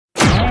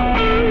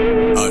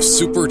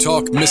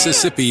SuperTalk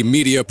Mississippi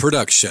media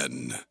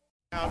production.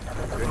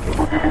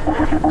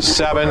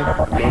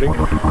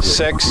 7,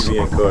 6,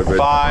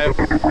 5,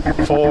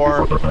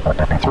 4,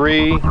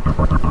 3,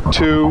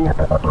 2,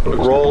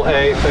 roll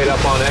A, fade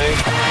up on A.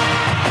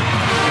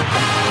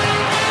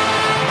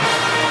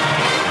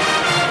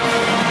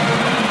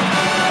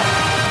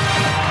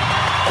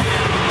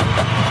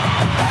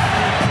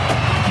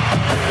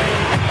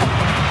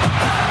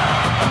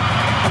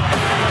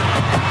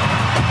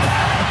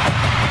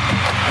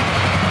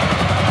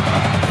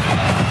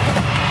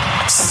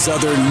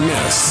 Southern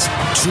Miss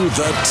to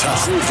the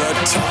top.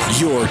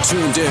 You're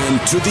tuned in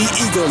to the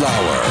Eagle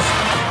Hour.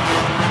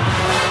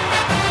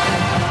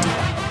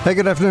 Hey,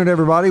 good afternoon,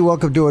 everybody.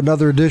 Welcome to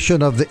another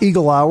edition of the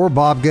Eagle Hour.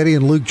 Bob Getty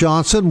and Luke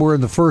Johnson. We're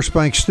in the First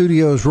Bank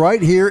Studios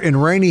right here in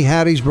rainy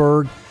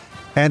Hattiesburg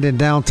and in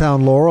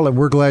downtown Laurel, and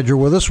we're glad you're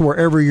with us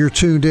wherever you're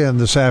tuned in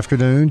this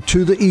afternoon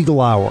to the Eagle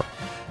Hour.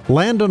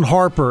 Landon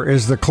Harper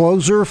is the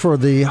closer for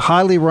the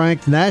highly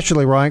ranked,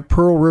 nationally ranked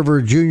Pearl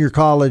River Junior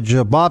College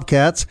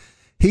Bobcats.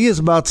 He is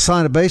about to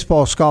sign a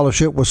baseball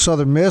scholarship with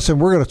Southern Miss,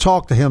 and we're going to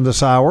talk to him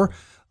this hour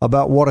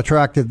about what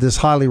attracted this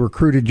highly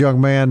recruited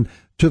young man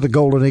to the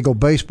Golden Eagle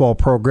baseball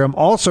program.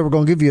 Also, we're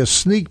going to give you a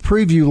sneak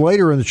preview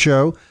later in the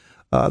show.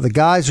 The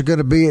guys are going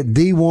to be at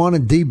D1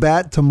 and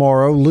D-Bat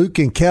tomorrow. Luke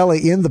and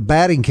Kelly in the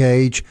batting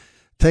cage,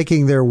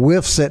 taking their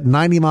whiffs at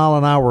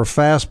 90-mile-an-hour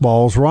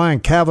fastballs. Ryan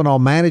Cavanaugh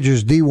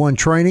manages D1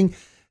 training.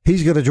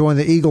 He's going to join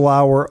the Eagle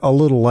Hour a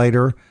little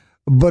later.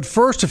 But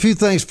first, a few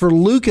things for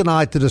Luke and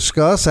I to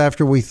discuss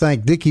after we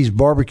thank Dickey's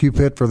Barbecue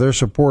Pit for their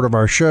support of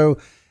our show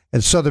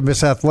and Southern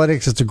Miss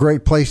Athletics. It's a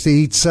great place to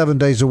eat 7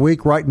 days a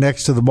week right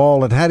next to the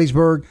mall at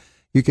Hattiesburg.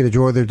 You can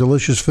enjoy their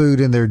delicious food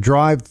in their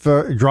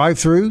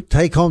drive-through,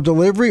 take-home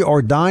delivery,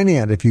 or dine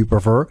in if you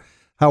prefer.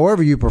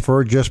 However you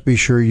prefer, just be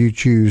sure you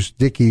choose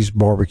Dickey's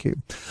Barbecue.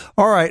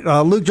 All right,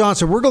 Luke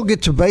Johnson, we're going to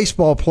get to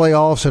baseball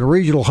playoffs and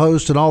regional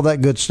hosts and all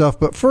that good stuff.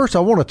 But first, I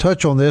want to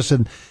touch on this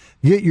and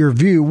get your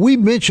view. We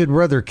mentioned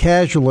rather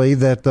casually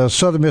that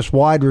Southern Miss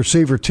wide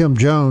receiver Tim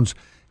Jones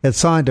had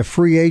signed a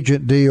free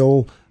agent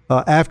deal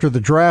after the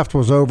draft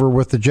was over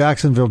with the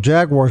Jacksonville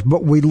Jaguars.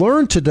 But we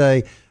learned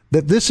today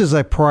that this is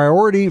a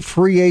priority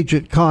free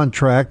agent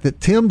contract,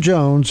 that Tim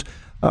Jones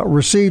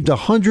received a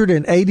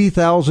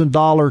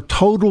 $180,000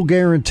 total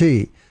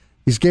guarantee.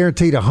 He's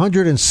guaranteed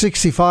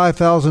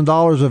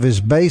 $165,000 of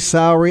his base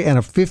salary and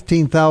a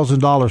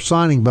 $15,000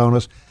 signing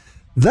bonus.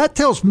 That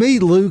tells me,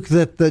 Luke,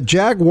 that the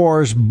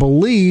Jaguars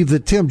believe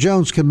that Tim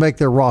Jones can make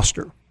their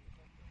roster.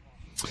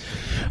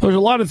 There's a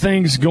lot of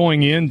things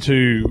going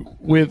into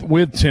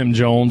with Tim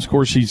Jones. Of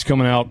course, he's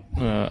coming out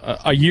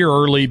a year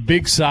early,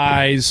 big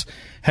size,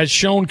 has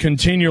shown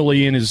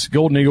continually in his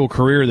Golden Eagle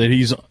career that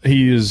he's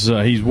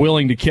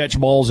willing to catch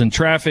balls in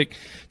traffic,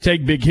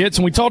 take big hits.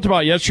 And we talked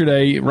about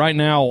yesterday, right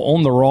now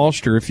on the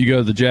roster, if you go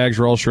to the Jags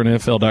roster on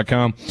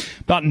NFL.com,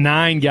 about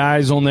 9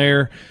 guys on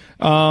there.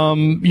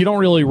 You don't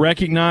really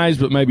recognize,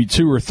 but maybe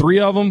 2 or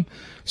 3 of them.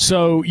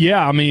 So,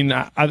 yeah, I mean,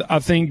 I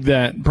think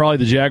that probably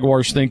the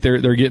Jaguars think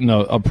they're getting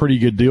a pretty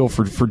good deal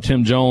for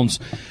Tim Jones.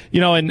 You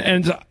know,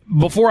 and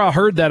before I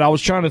heard that, I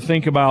was trying to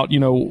think about,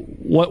 you know,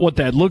 what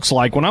that looks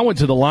like. When I went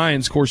to the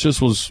Lions, of course,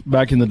 this was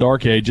back in the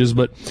dark ages,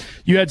 but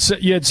you had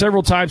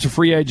several types of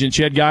free agents.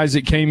 You had guys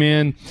that came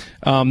in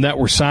that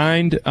were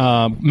signed.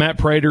 Matt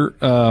Prater,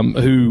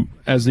 who,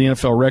 as the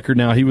NFL record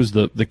now, he was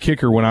the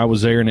kicker when I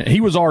was there, and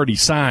he was already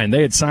signed.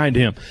 They had signed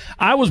him.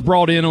 I was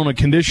brought in on a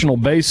conditional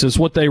basis.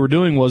 What they were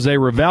doing was they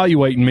were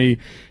evaluating me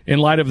in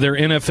light of their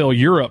NFL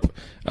Europe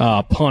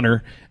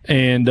punter.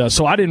 And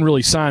so I didn't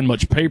really sign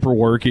much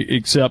paperwork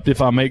except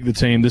if I make the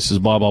team, this is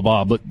blah, blah,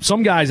 blah. But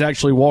some guys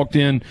actually walked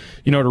in,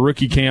 you know, to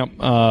rookie camp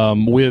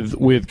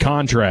with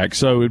contracts.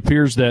 So it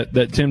appears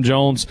that Tim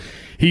Jones,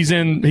 he's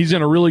in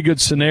a really good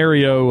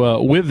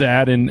scenario with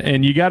that.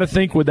 And you got to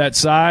think with that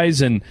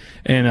size and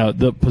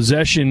the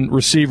possession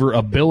receiver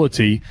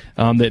ability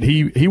that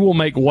he will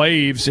make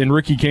waves in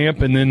rookie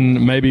camp and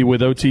then maybe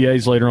with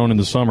OTAs later on in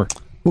the summer.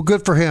 Well,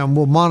 good for him.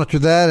 We'll monitor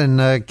that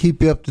and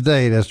keep you up to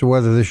date as to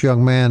whether this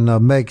young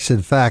man makes,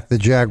 in fact, the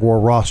Jaguar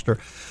roster.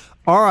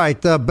 All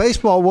right,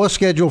 baseball was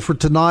scheduled for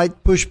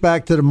tonight, pushed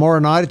back to tomorrow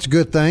night. It's a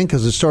good thing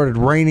because it started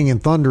raining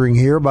and thundering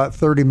here about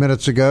 30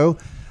 minutes ago.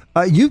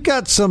 You've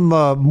got some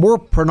more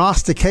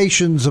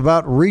prognostications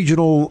about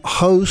regional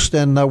host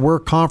and where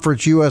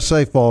Conference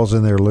USA falls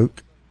in there,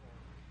 Luke.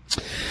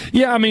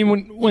 Yeah, I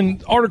mean,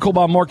 when article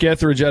by Mark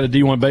Etheridge out of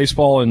D1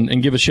 Baseball,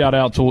 and give a shout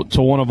out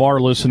to one of our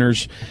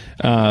listeners,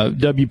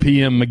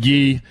 WPM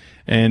McGee,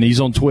 and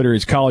he's on Twitter.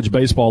 He's College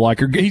Baseball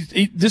Liker.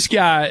 This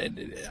guy,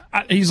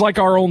 he's like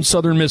our own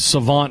Southern Miss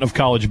savant of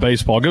college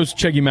baseball. Go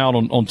check him out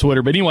on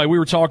Twitter. But anyway, we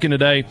were talking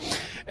today,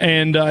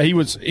 and he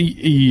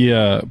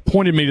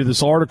pointed me to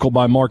this article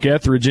by Mark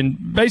Etheridge,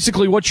 and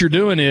basically what you're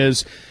doing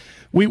is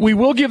we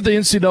will give the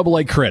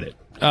NCAA credit.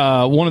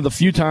 One of the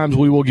few times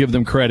we will give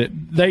them credit.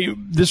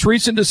 This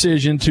recent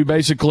decision to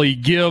basically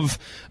give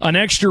an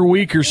extra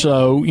week or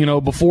so,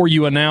 before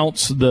you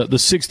announce the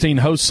 16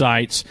 host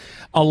sites,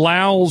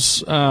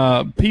 allows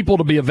people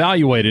to be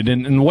evaluated.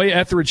 And the way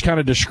Etheridge kind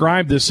of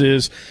described this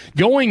is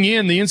going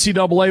in, the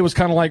NCAA was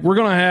kind of like, we're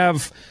going to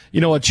have,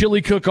 a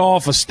chili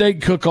cook-off, a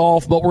steak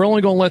cook-off, but we're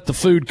only going to let the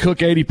food cook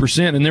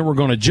 80%, and then we're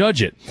going to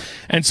judge it.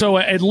 And so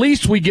at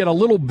least we get a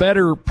little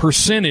better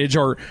percentage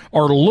or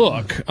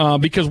look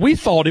because we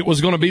thought it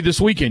was going to be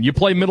this weekend. You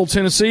play Middle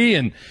Tennessee,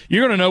 and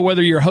you're going to know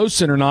whether you're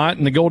hosting or not,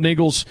 and the Golden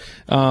Eagles,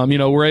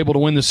 were able to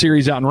win the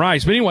series out in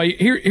Rice. But anyway,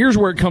 here's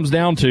where it comes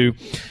down to.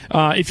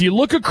 If you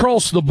look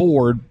across the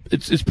board,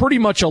 it's pretty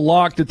much a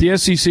lock that the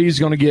SEC is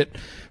going to get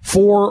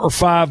 4 or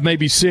 5,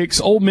 maybe 6.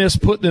 Ole Miss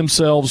put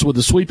themselves with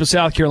the sweep of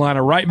South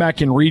Carolina right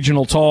back in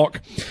regional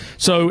talk.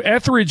 So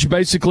Etheridge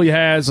basically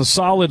has a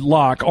solid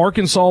lock: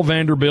 Arkansas,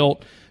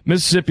 Vanderbilt,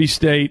 Mississippi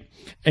State,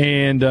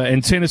 and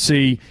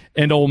Tennessee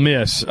and Ole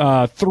Miss.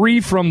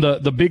 3 from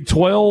the Big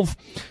 12,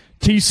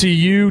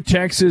 TCU,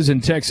 Texas,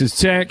 and Texas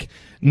Tech.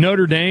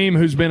 Notre Dame,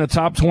 who's been a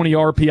top 20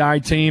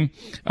 RPI team,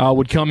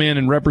 would come in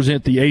and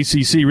represent the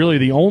ACC, really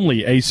the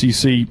only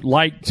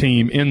ACC-like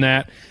team in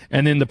that.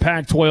 And then the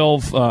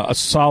Pac-12, a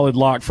solid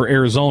lock for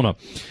Arizona.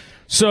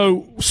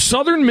 So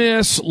Southern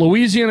Miss,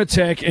 Louisiana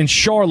Tech, and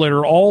Charlotte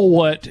are all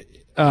what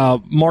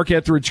Mark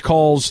Etheridge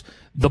calls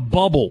the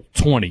bubble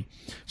 20.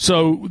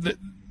 So the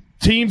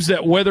teams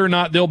that whether or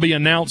not they'll be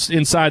announced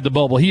inside the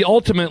bubble. He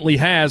ultimately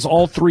has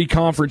all 3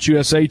 Conference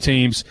USA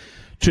teams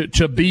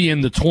to be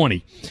in the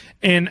 20.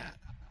 And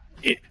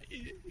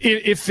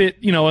if it,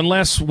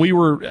 unless we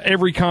were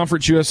every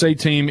Conference USA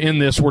team in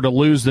this were to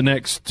lose the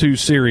next 2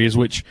 series,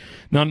 which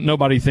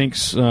nobody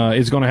thinks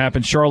is going to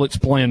happen. Charlotte's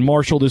playing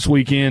Marshall this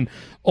weekend.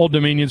 Old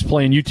Dominion's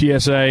playing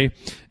UTSA,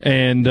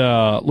 and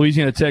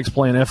Louisiana Tech's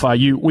playing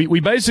FIU. We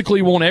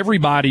basically want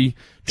everybody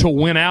to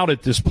win out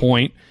at this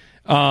point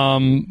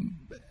to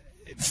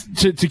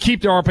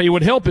keep their RP. It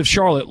would help if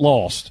Charlotte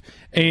lost.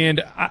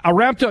 And I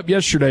wrapped up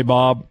yesterday,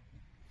 Bob,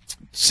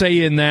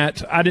 saying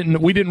that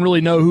we didn't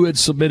really know who had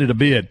submitted a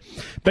bid.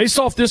 Based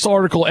off this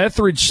article,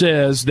 Etheridge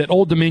says that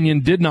Old Dominion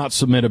did not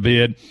submit a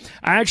bid.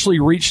 I actually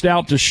reached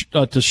out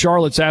to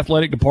Charlotte's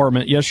athletic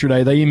department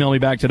yesterday. They emailed me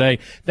back today.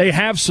 They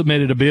have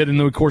submitted a bid,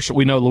 and of course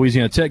we know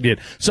Louisiana Tech did.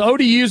 So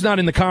ODU's not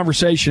in the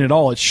conversation at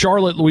all. It's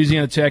Charlotte,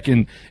 Louisiana Tech,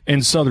 and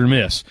Southern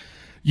Miss.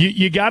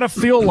 You got to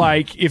feel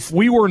like if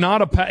we were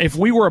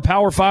a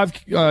Power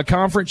 5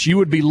 conference, you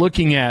would be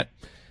looking at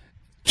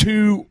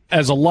 2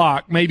 as a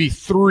lock, maybe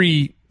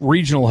 3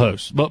 regional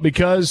hosts. But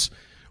because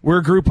we're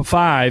a group of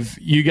 5,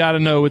 you got to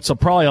know it's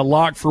probably a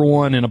lock for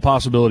 1 and a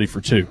possibility for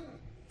 2.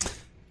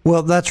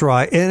 Well, that's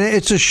right. And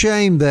it's a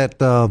shame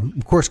that,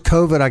 of course,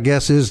 COVID, I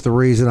guess, is the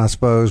reason, I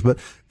suppose. But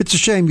it's a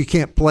shame you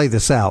can't play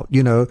this out.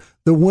 The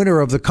winner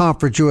of the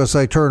Conference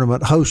USA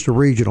tournament hosts a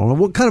regional. And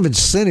what kind of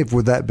incentive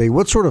would that be?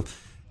 What sort of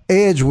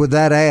edge would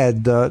that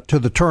add to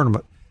the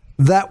tournament?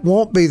 That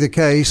won't be the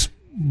case.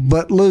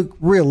 But, Luke,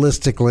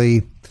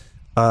 realistically,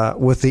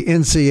 with the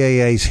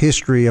NCAA's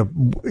history of,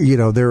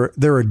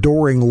 their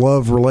adoring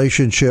love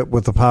relationship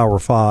with the Power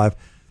 5,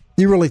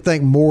 you really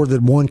think more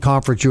than 1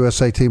 Conference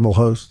USA team will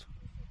host?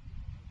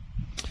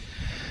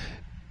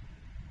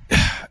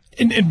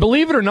 And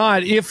believe it or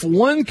not, if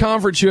 1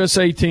 Conference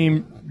USA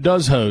team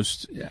does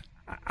host,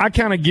 I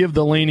kind of give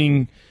the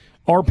leaning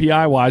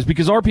RPI-wise,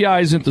 because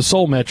RPI isn't the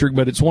sole metric,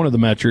 but it's one of the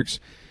metrics.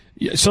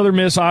 Southern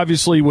Miss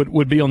obviously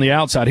would be on the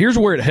outside. Here's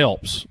where it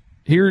helps.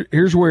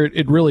 Here's where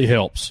it really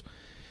helps.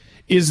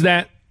 Is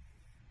that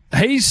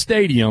Hayes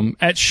Stadium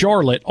at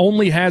Charlotte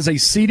only has a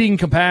seating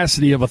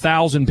capacity of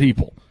 1,000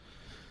 people.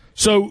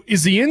 So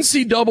is the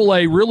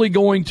NCAA really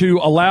going to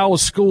allow a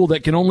school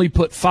that can only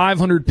put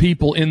 500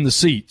 people in the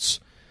seats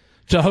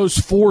to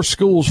host 4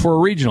 schools for a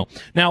regional?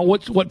 Now,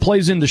 what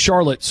plays into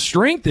Charlotte's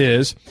strength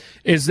is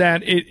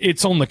that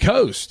it's on the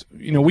coast.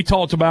 We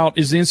talked about,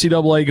 is the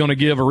NCAA going to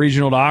give a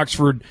regional to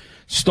Oxford,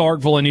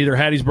 Starkville, and either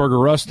Hattiesburg or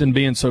Ruston,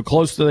 being so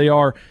close that they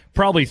are?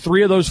 Probably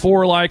 3 of those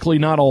 4 are likely,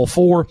 not all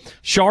 4.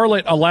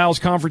 Charlotte allows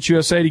Conference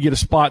USA to get a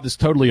spot that's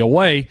totally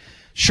away.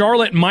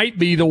 Charlotte might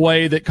be the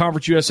way that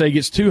Conference USA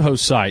gets 2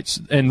 host sites,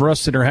 and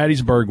Ruston or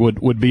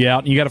Hattiesburg would be out.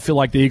 And you got to feel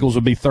like the Eagles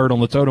would be 3rd on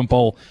the totem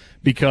pole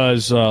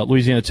because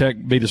Louisiana Tech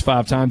beat us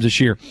 5 times this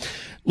year.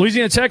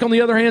 Louisiana Tech, on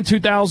the other hand,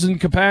 2,000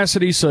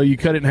 capacity, so you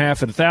cut it in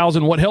half at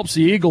 1,000. What helps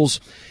the Eagles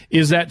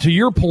is that, to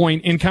your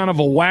point, in kind of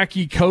a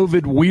wacky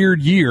COVID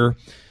weird year,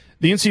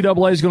 the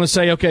NCAA is going to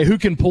say, okay, who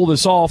can pull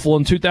this off? Well,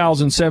 in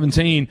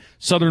 2017,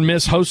 Southern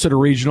Miss hosted a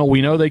regional.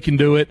 We know they can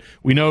do it.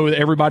 We know that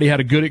everybody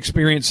had a good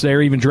experience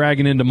there, even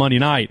dragging into Monday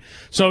night.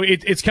 So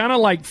it's kind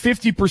of like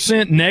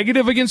 50%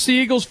 negative against the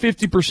Eagles,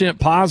 50%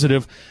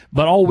 positive.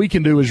 But all we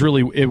can do is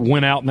really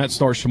win out, and that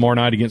starts tomorrow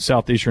night against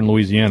Southeastern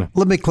Louisiana.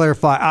 Let me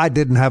clarify. I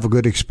didn't have a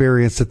good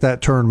experience at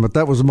that tournament.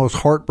 That was the most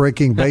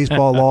heartbreaking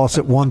baseball loss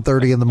at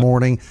 1:30 in the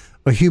morning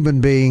a human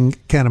being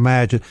can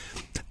imagine.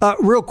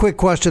 Real quick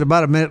question,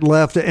 about a minute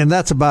left, and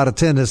that's about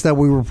attendance. Now,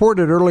 we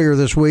reported earlier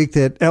this week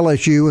that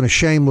LSU, in a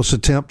shameless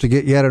attempt to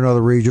get yet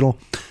another regional,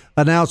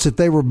 announced that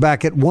they were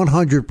back at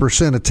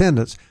 100%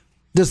 attendance.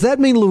 Does that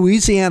mean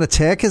Louisiana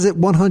Tech is at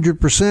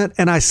 100%?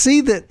 And I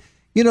see that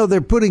you know,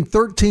 they're putting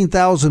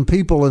 13,000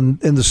 people in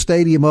the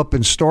stadium up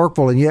in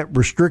Starkville, and yet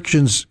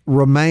restrictions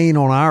remain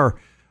on our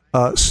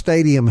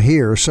stadium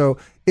here. So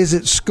is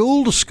it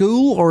school to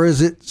school or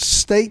is it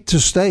state to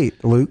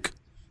state, Luke?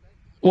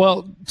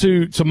 Well,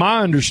 to my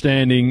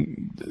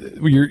understanding,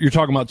 you're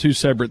talking about two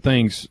separate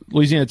things.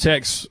 Louisiana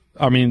Tech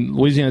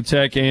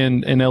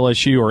and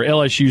LSU, or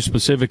LSU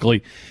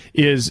specifically,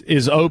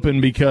 is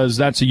open because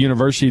that's a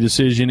university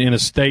decision in a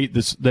state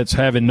that's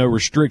having no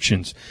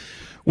restrictions.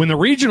 When the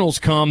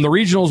regionals come, the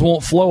regionals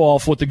won't flow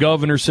off what the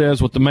governor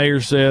says, what the mayor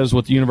says,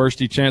 what the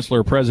university chancellor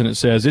or president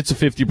says. It's a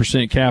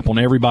 50% cap on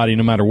everybody,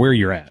 no matter where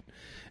you're at.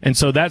 And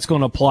so that's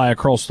going to apply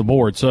across the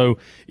board. So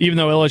even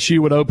though LSU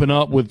would open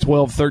up with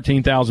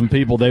 13,000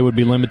 people, they would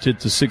be limited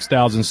to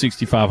 6,000,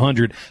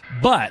 6,500.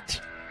 But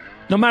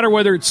no matter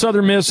whether it's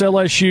Southern Miss,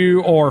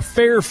 LSU, or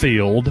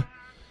Fairfield,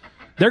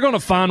 they're going to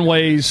find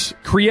ways,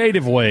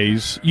 creative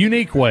ways,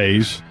 unique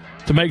ways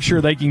to make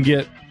sure they can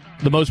get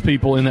the most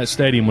people in that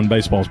stadium when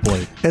baseball's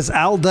played. As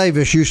Al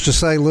Davis used to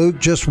say, Luke,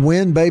 just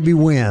win, baby,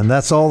 win.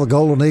 That's all the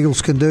Golden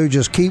Eagles can do.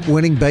 Just keep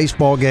winning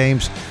baseball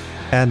games,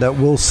 and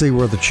we'll see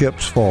where the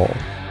chips fall.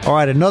 All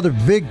right, another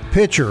big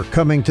pitcher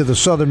coming to the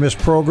Southern Miss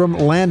program,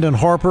 Landon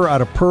Harper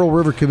out of Pearl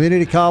River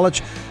Community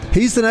College.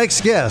 He's the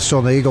next guest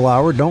on the Eagle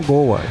Hour. Don't go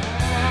away.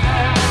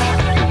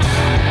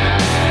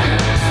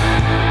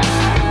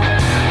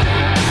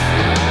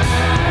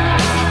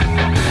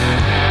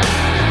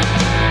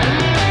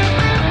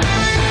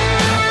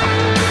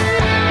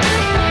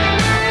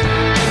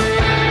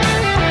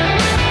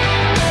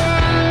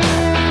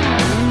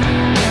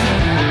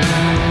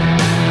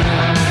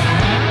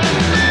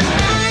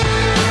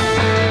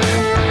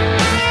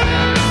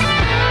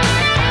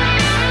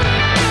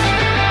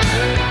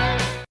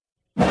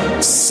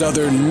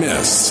 Southern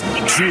Miss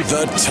to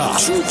the top.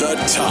 To the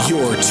top.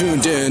 You're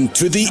tuned in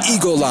to the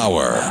Eagle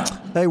Hour.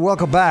 Hey,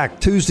 welcome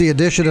back. Tuesday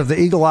edition of the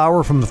Eagle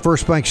Hour from the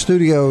First Bank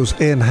Studios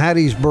in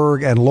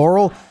Hattiesburg and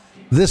Laurel.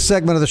 This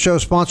segment of the show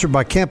is sponsored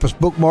by Campus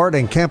Bookmart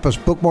and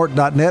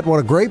campusbookmart.net. What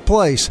a great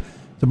place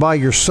to buy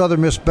your Southern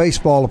Miss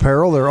baseball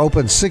apparel. They're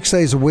open 6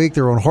 days a week.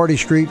 They're on Hardy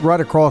Street,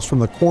 right across from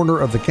the corner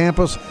of the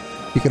campus.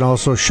 You can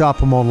also shop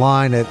them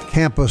online at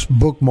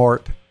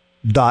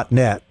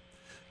campusbookmart.net.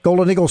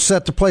 Golden Eagles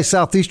set to play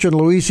Southeastern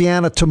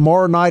Louisiana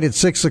tomorrow night at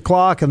 6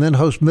 o'clock and then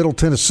host Middle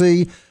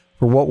Tennessee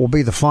for what will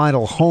be the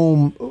final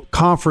home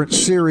conference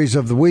series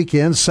of the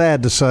weekend.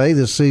 Sad to say,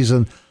 this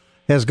season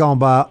has gone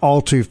by all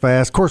too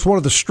fast. Of course, one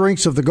of the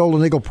strengths of the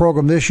Golden Eagle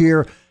program this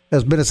year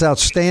has been its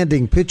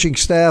outstanding pitching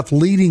staff,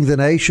 leading the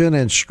nation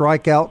in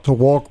strikeout to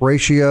walk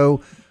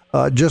ratio.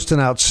 Just an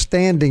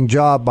outstanding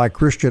job by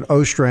Christian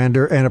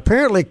Ostrander. And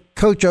apparently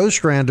Coach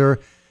Ostrander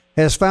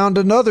has found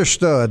another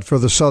stud for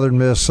the Southern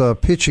Miss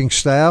pitching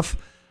staff.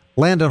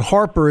 Landon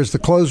Harper is the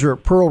closer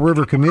at Pearl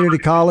River Community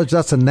College.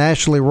 That's a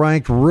nationally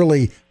ranked,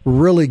 really,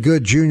 really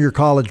good junior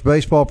college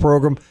baseball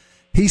program.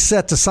 He's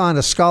set to sign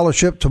a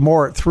scholarship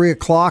tomorrow at 3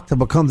 o'clock to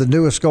become the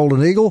newest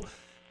Golden Eagle.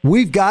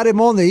 We've got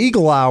him on the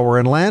Eagle Hour.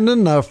 And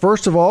Landon,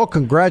 first of all,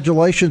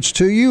 congratulations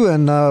to you,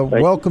 and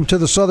welcome to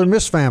the Southern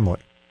Miss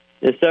family.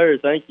 Yes, sir.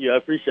 Thank you. I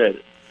appreciate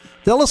it.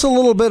 Tell us a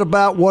little bit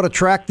about what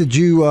attracted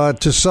you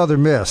to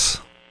Southern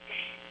Miss.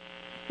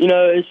 You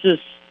know,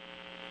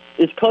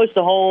 it's close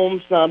to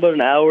home. It's not about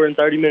an hour and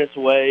 30 minutes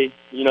away.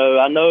 You know,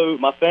 I know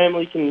my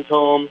family can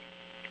come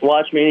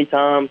watch me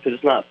anytime because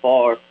it's not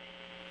far.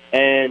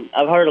 And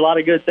I've heard a lot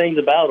of good things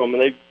about them.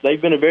 And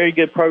they've been a very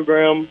good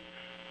program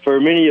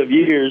for many of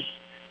years.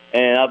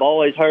 And I've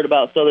always heard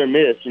about Southern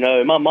Miss. You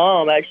know, my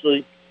mom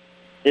actually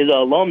is an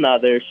alumni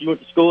there. She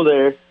went to school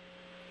there,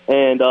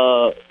 and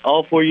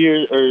all 4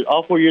 years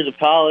of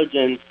college.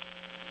 And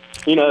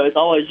you know, it's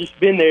always just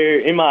been there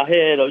in my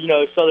head. You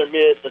know, Southern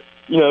Miss.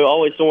 You know,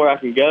 always somewhere I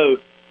can go,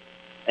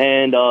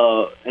 and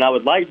I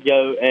would like to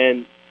go.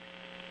 And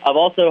I've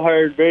also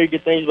heard very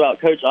good things about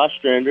Coach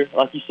Ostrander.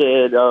 Like you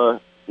said, I've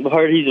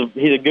heard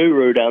he's a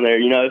guru down there.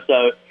 You know,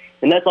 so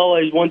and that's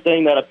always one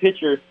thing that a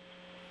pitcher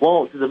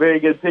wants is a very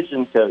good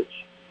pitching coach,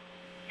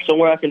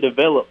 somewhere I can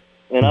develop.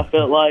 And I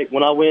felt like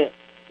when I went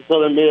to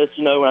Southern Miss,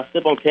 you know, when I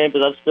step on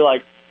campus, I just feel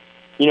like,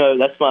 you know,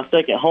 that's my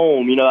second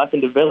home. You know, I can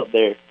develop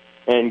there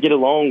and get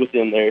along with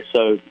them there.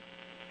 So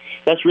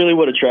that's really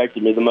what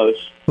attracted me the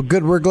most. Well,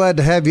 good. We're glad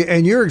to have you.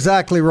 And you're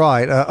exactly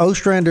right.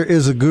 Ostrander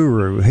is a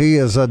guru. He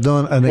has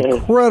done an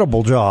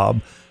incredible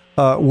job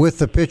with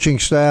the pitching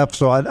staff.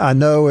 So I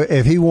know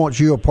if he wants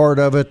you a part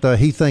of it,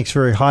 he thinks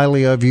very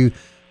highly of you.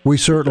 We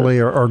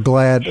certainly are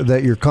glad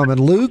that you're coming.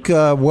 Luke,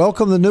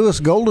 welcome the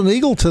newest Golden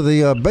Eagle to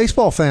the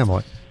baseball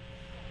family.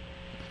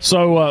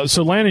 So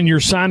Landon, you're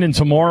signing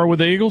tomorrow with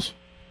the Eagles?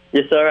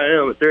 Yes, sir,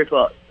 I am at 3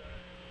 o'clock.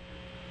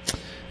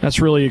 That's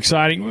really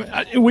exciting.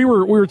 We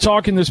were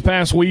talking this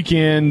past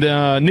weekend.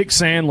 Nick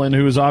Sandlin,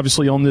 who was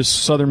obviously on this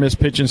Southern Miss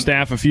pitching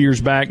staff a few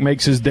years back,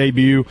 makes his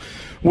debut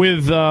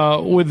with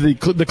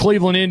the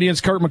Cleveland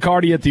Indians. Kurt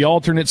McCarty at the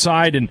alternate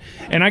side, and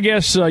I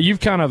guess you've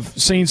kind of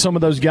seen some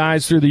of those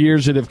guys through the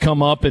years that have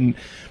come up. And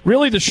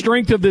really, the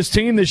strength of this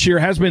team this year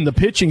has been the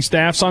pitching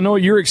staff. So I know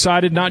you're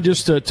excited not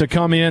just to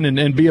come in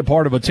and be a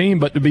part of a team,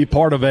 but to be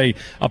part of a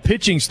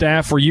pitching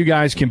staff where you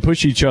guys can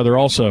push each other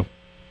also.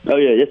 Oh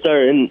yeah, yes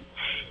sir. And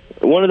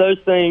one of those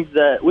things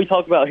that we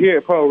talk about here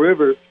at Pearl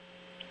River,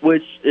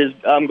 which is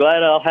I'm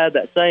glad I'll have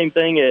that same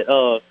thing at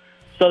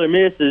Southern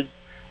Miss, is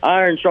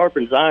iron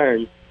sharpens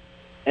iron.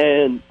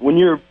 And when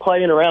you're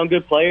playing around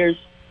good players,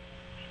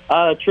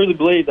 I truly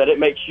believe that it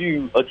makes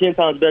you a 10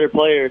 times better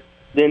player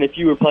than if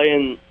you were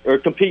playing or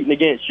competing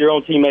against your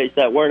own teammates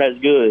that weren't as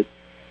good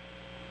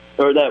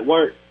or that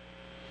weren't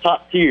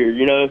top tier,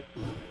 you know.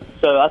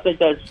 So I think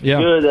that's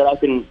good that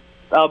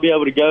I'll be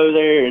able to go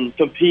there and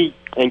compete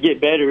and get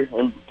better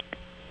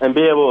and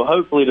be able,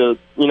 hopefully, to,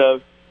 you know,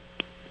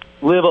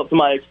 live up to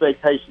my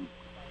expectations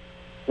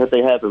that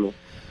they have of me.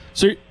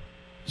 So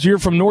you're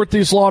from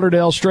Northeast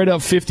Lauderdale, straight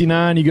up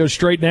 59. You go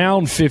straight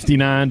down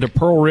 59 to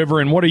Pearl River.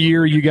 And what a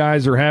year you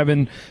guys are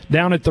having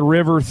down at the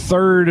river,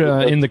 third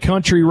in the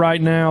country right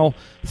now,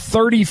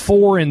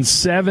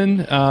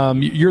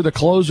 34-7. You're the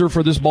closer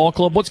for this ball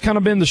club. What's kind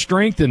of been the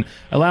strength and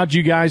allowed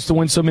you guys to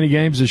win so many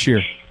games this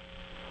year?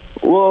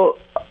 Well,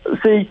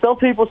 see, some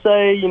people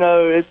say, you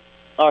know, it's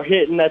our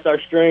hitting that's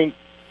our strength.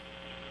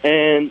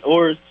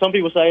 Or some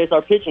people say it's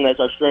our pitching that's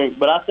our strength.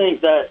 But I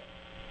think that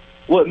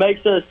what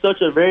makes us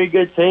such a very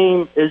good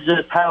team is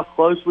just how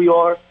close we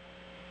are.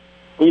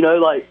 You know,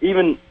 like,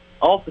 even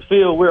off the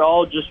field, we're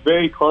all just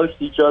very close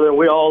to each other. And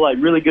we're all, like,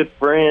 really good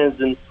friends.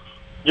 And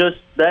just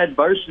the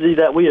adversity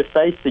that we have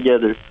faced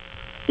together.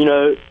 You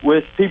know,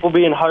 with people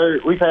being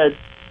hurt, we've had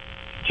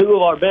two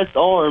of our best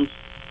arms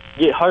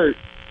get hurt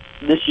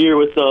this year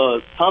with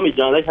Tommy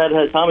John. They've had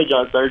Tommy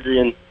John surgery,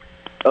 and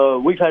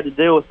we've had to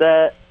deal with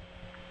that.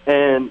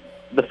 And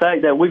the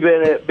fact that we've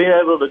been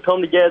able to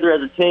come together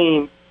as a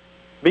team,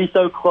 be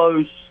so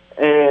close,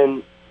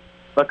 and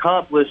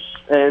accomplish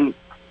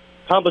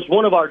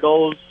one of our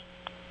goals,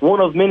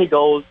 one of many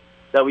goals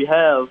that we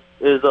have,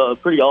 is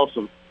pretty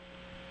awesome.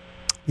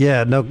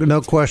 Yeah,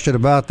 no question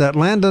about that.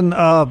 Landon,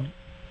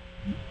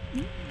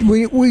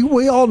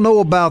 we all know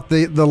about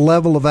the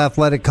level of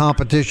athletic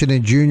competition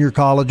in junior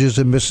colleges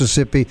in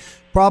Mississippi,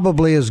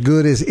 probably as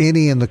good as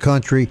any in the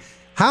country.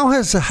 How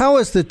has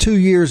the 2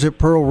 years at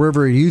Pearl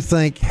River, you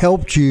think,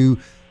 helped you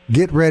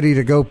get ready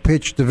to go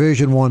pitch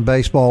Division I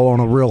baseball on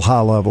a real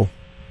high level?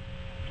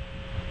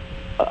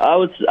 I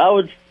would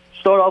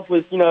start off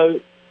with, you know,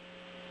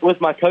 with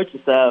my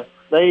coaching staff.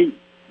 They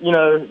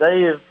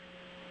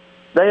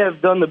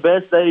have done the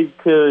best they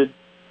could,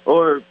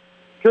 or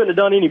couldn't have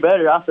done any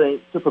better, I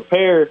think, to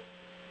prepare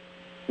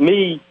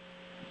me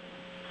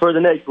for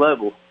the next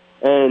level.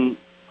 And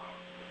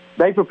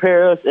they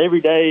prepare us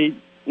every day,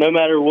 no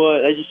matter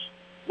what.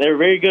 They're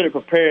very good at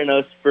preparing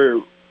us for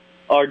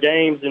our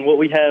games and what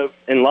we have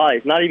in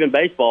life. Not even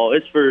baseball.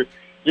 It's for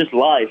just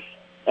life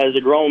as a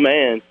grown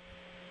man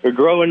or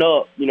growing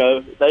up. You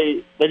know,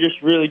 they're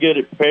just really good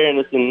at preparing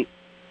us, and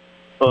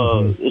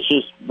it's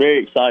just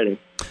very exciting.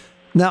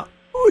 Now,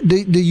 do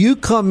you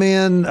come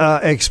in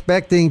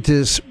expecting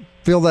to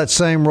fill that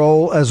same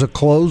role as a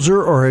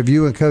closer, or have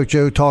you and Coach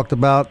O talked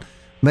about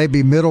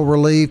maybe middle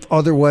relief,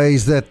 other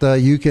ways that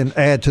you can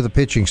add to the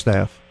pitching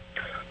staff?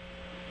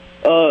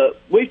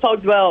 We've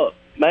talked about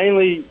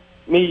mainly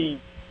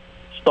me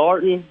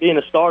being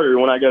a starter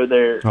when I go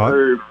there.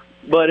 Right.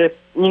 But if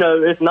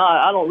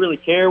not, I don't really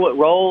care what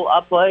role I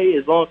play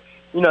as long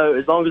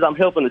as I'm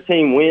helping the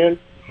team win.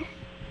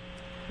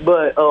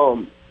 But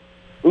I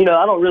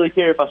don't really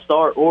care if I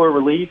start or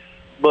relief.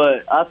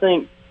 But I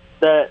think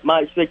that my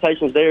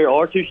expectations there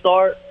are to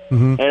start,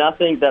 and I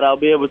think that I'll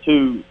be able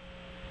to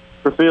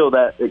fulfill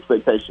that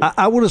expectation.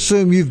 I would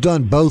assume you've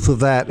done both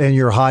of that in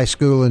your high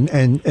school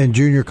and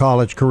junior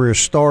college career,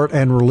 start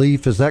and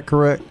relief. Is that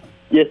correct?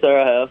 Yes, sir,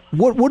 I have.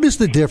 What is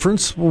the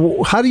difference?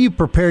 How do you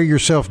prepare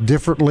yourself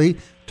differently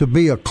to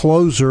be a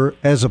closer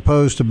as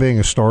opposed to being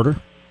a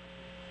starter?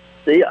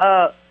 See,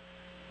 at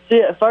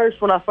first,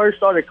 when I first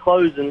started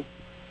closing,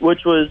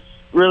 which was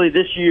really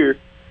this year,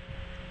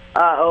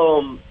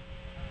 I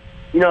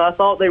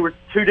thought they were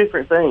two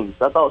different things.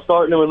 I thought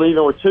starting and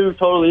relieving were two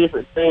totally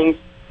different things.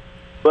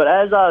 But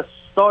as I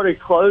started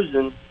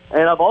closing,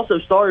 and I've also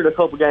started a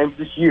couple games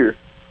this year,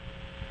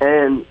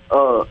 and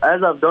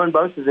as I've done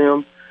both of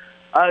them,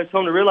 I've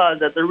come to realize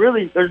that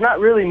there's not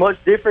really much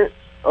difference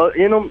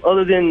in them,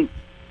 other than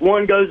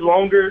one goes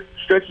longer,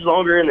 stretches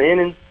longer in the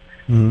innings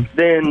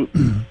than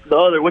the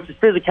other, which is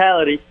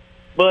physicality.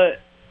 But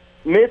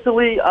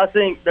mentally, I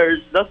think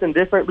there's nothing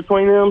different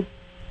between them.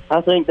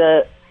 I think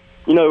that,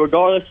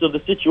 regardless of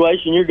the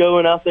situation, you're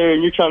going out there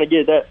and you're trying to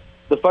get that.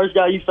 The first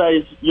guy you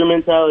face, your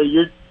mentality,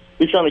 you're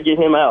trying to get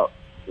him out.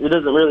 It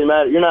doesn't really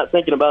matter. You're not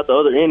thinking about the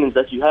other innings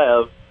that you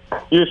have.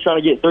 You're just trying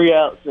to get 3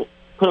 outs,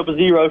 put up a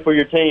 0 for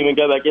your team, and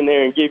go back in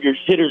there and give your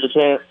hitters a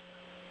chance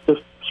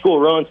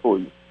score runs for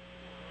you.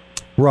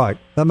 Right.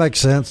 That makes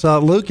sense.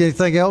 Luke,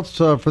 anything else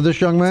for this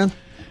young man?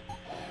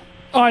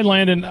 All right,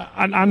 Landon,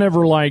 I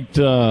never liked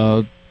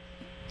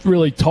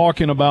really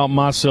talking about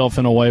myself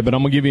in a way, but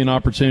I'm going to give you an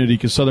opportunity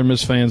because Southern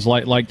Miss fans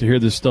like to hear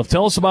this stuff.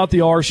 Tell us about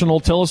the arsenal.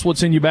 Tell us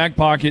what's in your back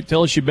pocket.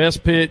 Tell us your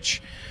best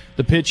pitch,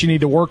 the pitch you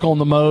need to work on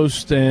the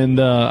most. And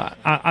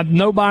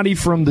nobody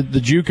from the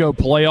JUCO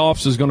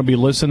playoffs is going to be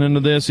listening to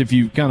this if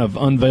you kind of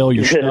unveil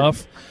your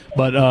stuff.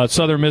 But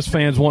Southern Miss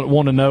fans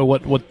want to know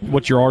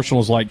what your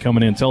arsenal is like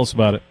coming in. Tell us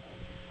about it.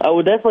 I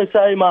would definitely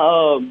say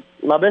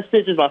my best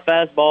pitch is my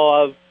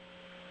fastball.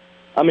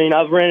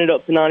 I've ran it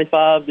up to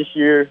 95 this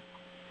year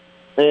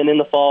and in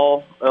the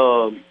fall.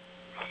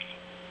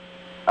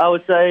 I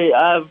would say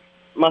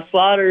my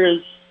slider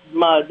is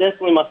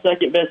definitely my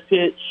second best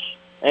pitch,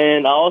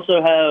 and I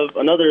also have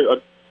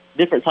a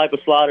different type of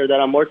slider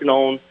that I'm working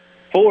on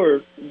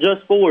for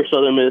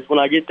Southern Miss when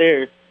I get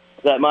there.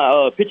 That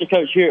my pitching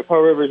coach here at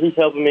Pearl River, he's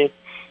helping me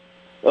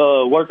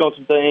work on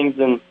some things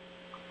and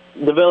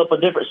develop a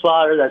different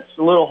slider that's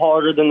a little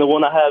harder than the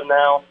one I have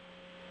now.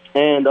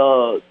 And,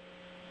 of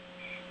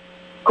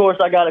course,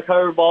 I got a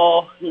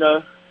curveball.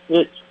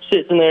 It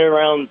sits in there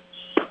around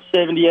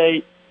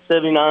 78,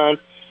 79.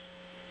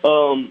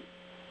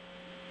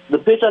 The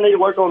pitch I need to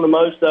work on the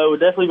most, though, would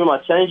definitely be my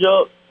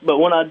changeup. But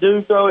when I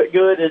do throw it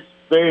good, it's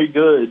very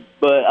good.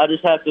 But I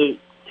just have to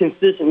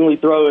consistently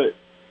throw it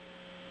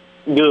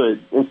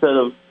good instead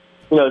of,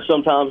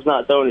 sometimes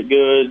not throwing it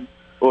good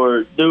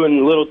or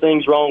doing little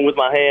things wrong with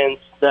my hands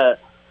that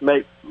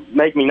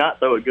make me not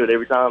throw it good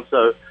every time.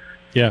 So,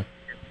 yeah.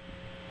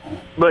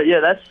 But,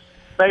 yeah, that's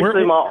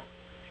basically my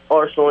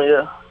arsenal,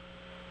 yeah.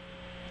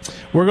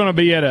 We're going to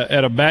be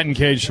at a batting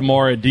cage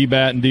tomorrow at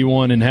D-Bat and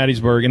D1 in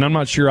Hattiesburg, and I'm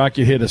not sure I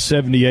could hit a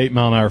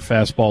 78-mile-an-hour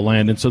fastball,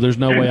 Landon, so there's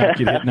no way I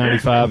could hit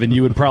 95, and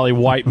you would probably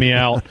wipe me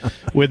out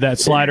with that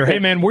slider. Hey,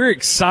 man, we're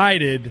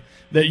excited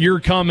that you're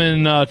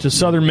coming to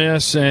Southern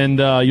Miss, and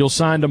you'll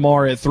sign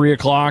tomorrow at 3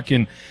 o'clock.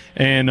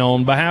 And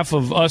on behalf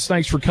of us,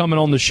 thanks for coming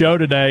on the show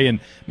today.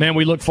 And, man,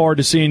 we look forward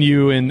to seeing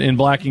you in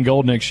black and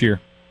gold next year.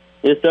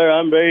 Yes, sir.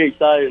 I'm very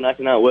excited, and I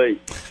cannot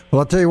wait. Well,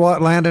 I'll tell you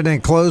what, Landon,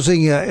 in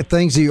closing,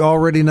 things that you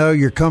already know,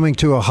 you're coming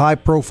to a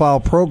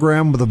high-profile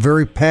program with a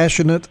very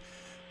passionate,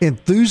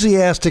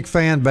 enthusiastic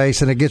fan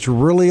base, and it gets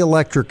really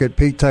electric at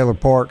Pete Taylor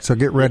Park, so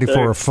get ready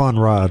for a fun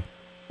ride.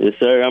 Yes,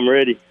 sir. I'm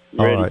ready.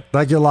 All right.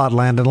 Thank you a lot,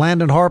 Landon.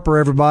 Landon Harper,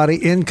 everybody,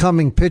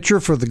 incoming pitcher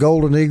for the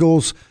Golden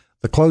Eagles,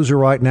 the closer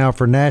right now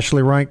for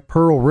nationally ranked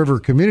Pearl River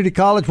Community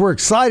College. We're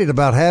excited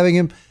about having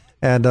him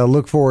and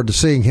look forward to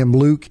seeing him,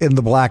 Luke, in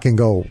the black and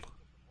gold.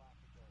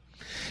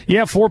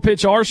 Yeah,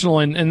 4-pitch arsenal,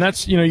 and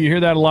that's, you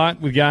hear that a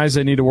lot with guys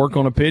that need to work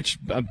on a pitch.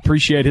 I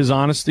appreciate his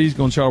honesty. He's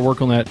going to try to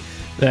work on that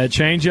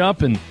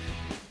changeup. And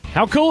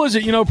how cool is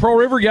it, Pearl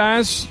River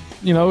guys,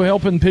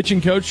 helping pitching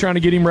coach, trying to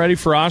get him ready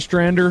for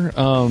Ostrander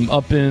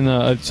up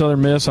in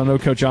Southern Miss. I know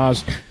Coach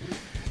Oz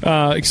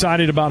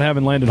excited about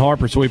having Landon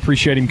Harper, so we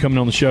appreciate him coming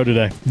on the show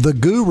today. The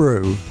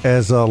guru,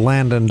 as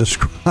Landon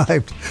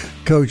described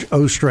Coach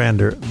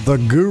Ostrander, the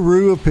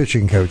guru of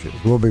pitching coaches.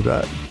 We'll be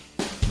back.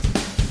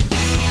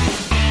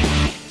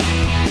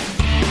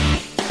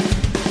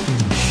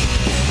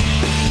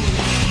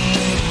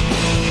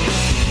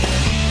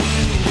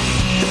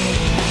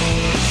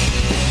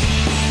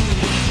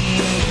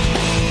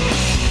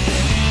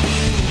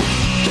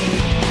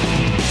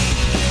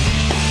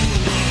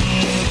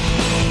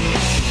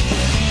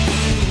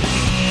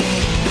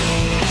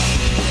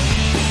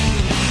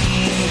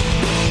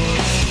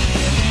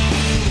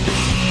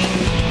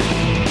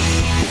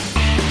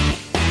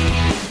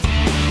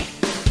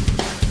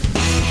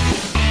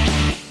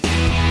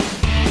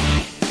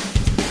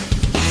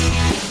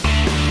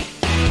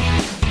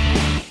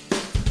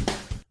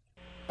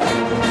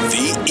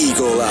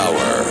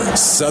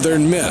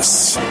 Southern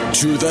Miss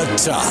to the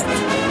top.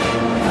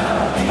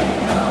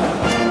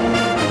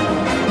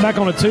 Back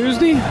on a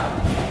Tuesday.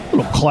 A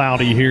little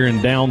cloudy here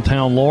in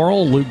downtown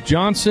Laurel. Luke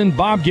Johnson,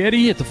 Bob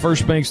Getty at the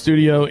First Bank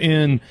Studio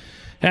in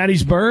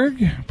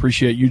Hattiesburg.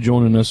 Appreciate you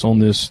joining us on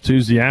this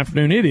Tuesday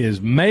afternoon. It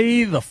is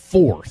May the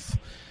 4th.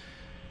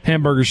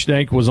 Hamburger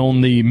steak was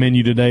on the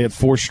menu today at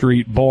 4th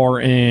Street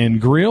Bar and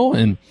Grill.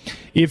 And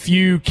if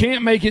you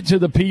can't make it to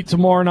the Pete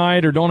tomorrow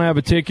night or don't have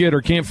a ticket or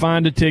can't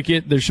find a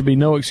ticket, there should be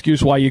no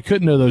excuse why you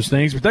couldn't do those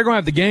things. But they're going to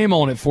have the game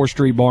on at 4th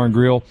Street Bar and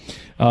Grill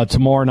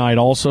tomorrow night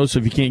also. So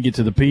if you can't get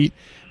to the Pete,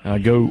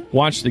 go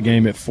watch the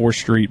game at 4th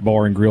Street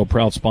Bar and Grill,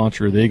 proud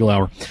sponsor of the Eagle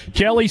Hour.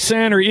 Kelly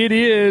Sander, it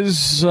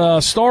is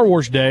Star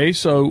Wars Day,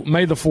 so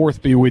May the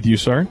 4th be with you,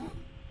 sir.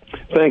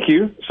 Thank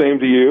you. Same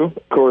to you.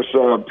 Of course,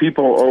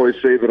 people always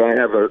say that I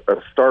have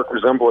a stark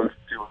resemblance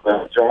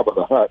to Jabba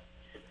the Hutt.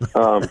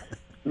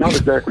 Not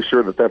exactly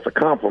sure that that's a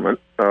compliment.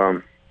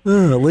 At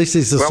least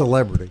he's a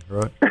celebrity,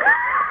 right?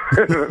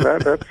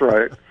 That's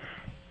right.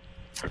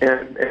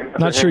 And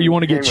not sure you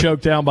want to get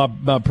choked out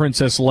by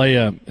Princess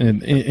Leia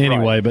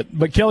anyway. Right.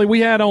 But Kelly, we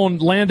had on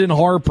Landon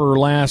Harper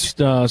last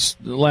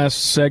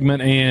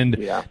segment, and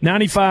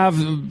 95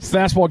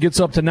 fastball gets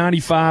up to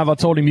 95. I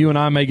told him you and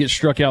I may get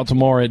struck out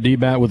tomorrow at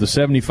D-bat with a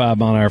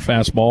 75-mile-an-hour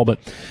fastball. But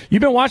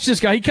you've been watching this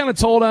guy. He kind of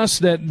told us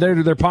that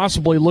they're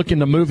possibly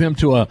looking to move him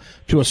to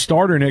a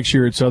starter next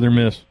year at Southern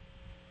Miss.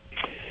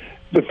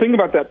 The thing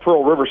about that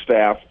Pearl River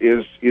staff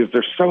is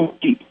they're so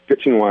deep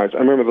pitching-wise. I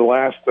remember the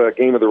last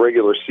game of the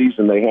regular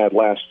season they had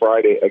last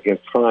Friday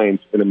against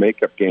Hines in a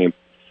makeup game.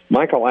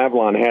 Michael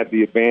Avalon had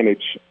the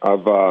advantage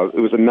of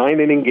it was a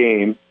 9-inning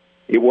game.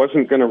 It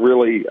wasn't going to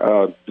really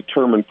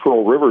determine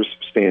Pearl River's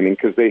standing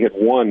because they had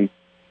won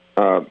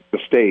the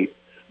state,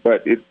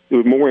 but it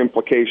was more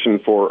implication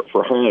for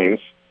Hines.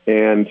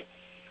 And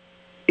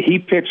he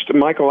pitched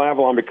Michael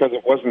Avalon because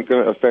it wasn't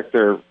going to affect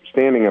their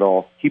standing at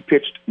all. He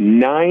pitched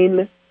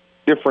 9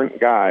 different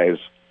guys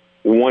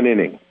 1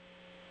 inning,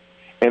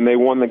 and they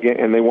won the game.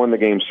 And they won the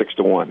game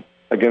 6-1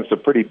 against a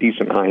pretty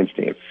decent Hines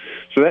team.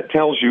 So that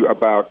tells you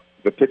about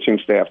the pitching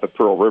staff that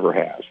Pearl River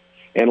has.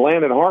 And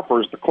Landon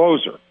Harper is the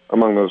closer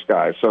among those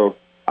guys. So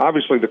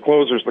obviously the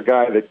closer is the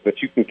guy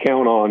that you can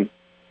count on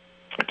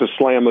to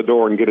slam the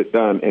door and get it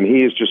done. And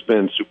he has just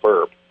been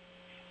superb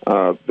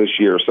this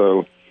year.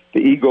 So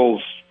the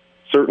Eagles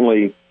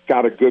certainly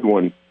got a good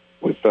one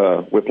with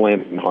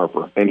Landon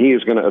Harper, and he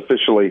is going to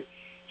officially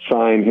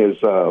sign his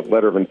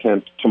letter of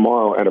intent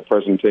tomorrow at a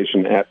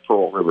presentation at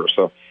Pearl River.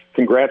 So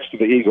congrats to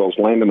the Eagles.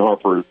 Landon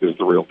Harper is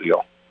the real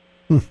deal.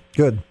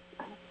 Good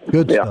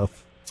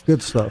stuff.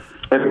 Good stuff.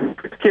 And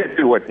good kid,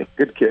 too, wasn't he?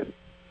 Good kid.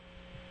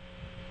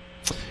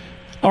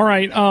 All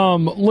right,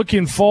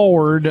 looking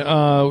forward,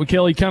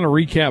 Kelly, kind of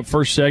recap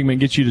first segment,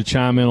 get you to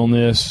chime in on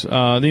this. The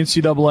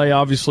NCAA,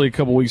 obviously, a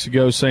couple weeks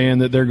ago saying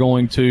that they're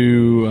going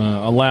to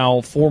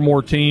allow 4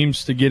 more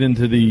teams to get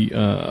into the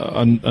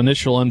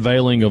initial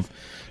unveiling of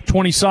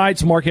 20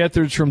 sites. Mark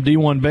Etheridge from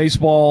D1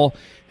 Baseball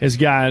has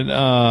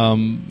got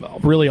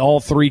really all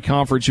 3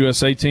 Conference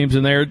USA teams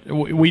in there.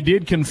 We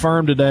did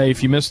confirm today,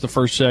 if you missed the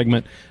first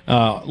segment,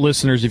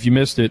 listeners, if you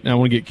missed it, and I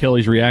want to get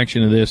Kelly's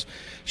reaction to this.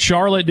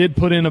 Charlotte did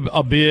put in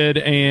a bid,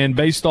 and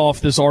based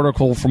off this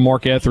article from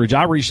Mark Etheridge,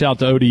 I reached out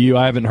to ODU.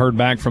 I haven't heard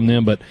back from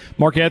them, but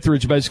Mark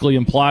Etheridge basically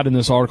implied in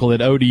this article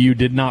that ODU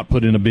did not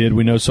put in a bid.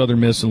 We know Southern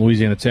Miss and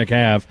Louisiana Tech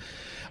have.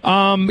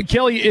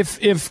 Kelly,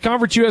 if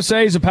Conference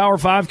USA is a Power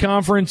 5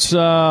 conference,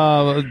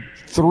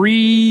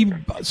 3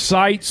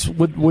 sites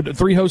would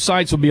 3 host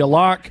sites would be a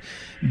lock.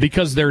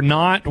 Because they're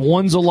not,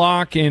 one's a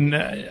lock. And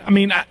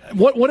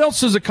what else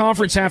does a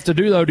conference have to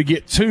do though to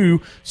get 2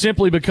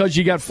 simply because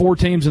you got 4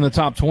 teams in the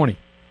top 20?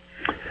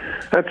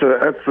 That's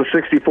the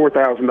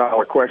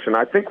 $64,000 question.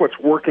 I think what's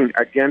working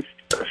against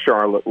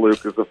Charlotte,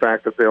 Luke, is the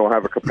fact that they'll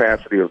have a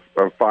capacity of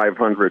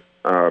 500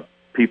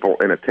 people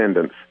in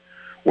attendance.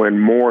 When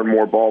more and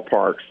more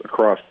ballparks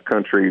across the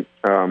country,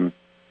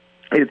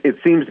 it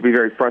seems to be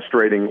very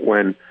frustrating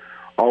when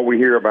all we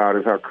hear about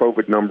is how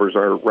COVID numbers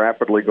are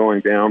rapidly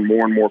going down.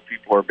 More and more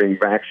people are being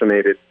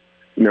vaccinated.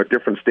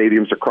 Different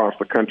stadiums across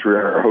the country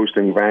are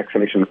hosting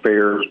vaccination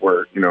fairs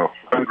where,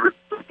 hundreds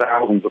of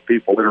thousands of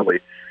people literally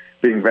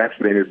being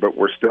vaccinated, but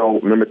we're still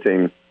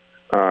limiting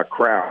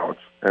crowds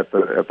at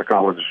the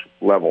college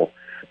level.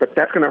 But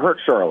that's going to hurt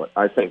Charlotte,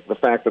 I think, the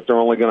fact that they're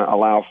only going to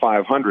allow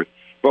 500.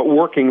 But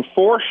working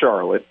for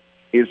Charlotte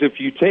is if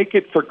you take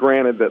it for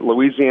granted that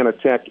Louisiana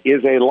Tech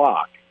is a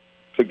lock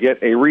to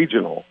get a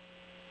regional,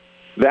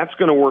 that's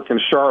going to work in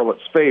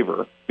Charlotte's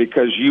favor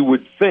because you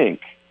would think,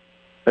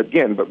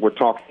 again, but we're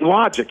talking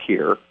logic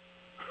here,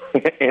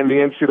 and the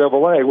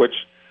NCAA, which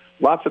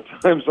lots of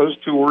times those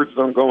 2 words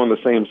don't go in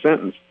the same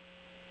sentence.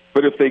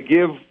 But if they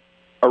give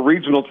a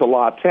regional to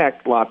La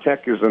Tech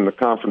is in the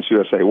Conference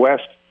USA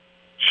West,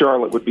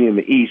 Charlotte would be in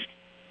the East.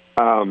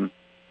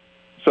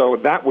 So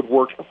that would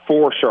work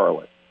for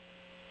Charlotte.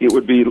 It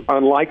would be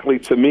unlikely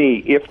to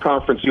me if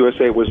Conference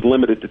USA was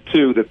limited to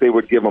 2 that they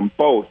would give them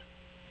both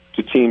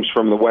to teams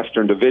from the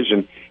Western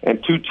Division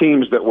and 2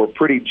 teams that were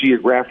pretty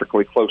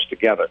geographically close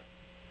together.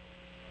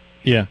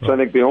 Yeah. So I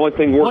think the only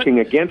thing working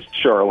against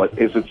Charlotte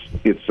is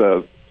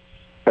its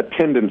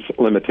attendance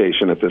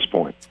limitation at this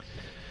point.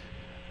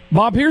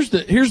 Bob, here's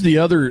the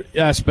other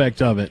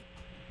aspect of it.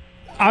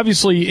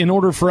 Obviously, in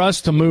order for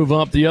us to move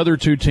up, the other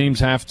 2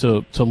 teams have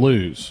to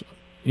lose.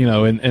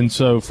 And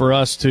so for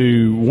us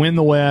to win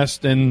the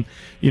West and,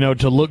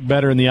 to look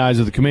better in the eyes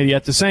of the committee.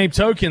 At the same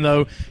token,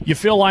 though, you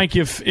feel like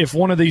if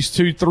one of these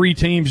 2-3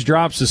 teams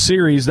drops a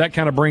series, that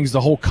kind of brings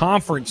the whole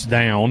conference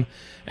down.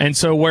 And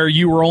so where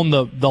you were on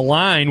the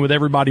line with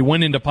everybody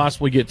winning to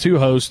possibly get 2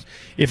 hosts,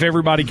 if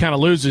everybody kind of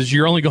loses,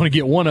 you're only going to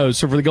get 1 host.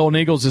 So for the Golden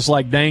Eagles, it's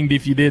like danged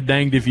if you did,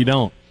 danged if you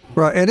don't.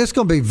 Right, and it's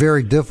going to be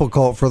very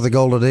difficult for the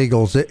Golden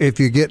Eagles if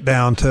you get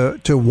down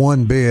to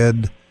 1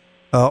 bid.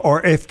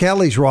 Or if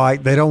Kelly's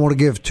right, they don't want to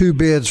give 2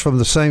 bids from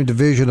the same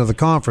division of the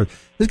conference.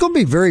 It's going to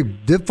be very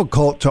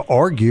difficult to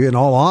argue, in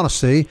all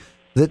honesty,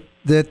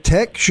 that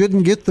Tech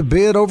shouldn't get the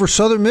bid over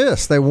Southern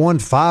Miss. They won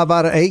 5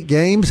 out of 8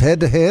 games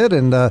head-to-head,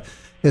 and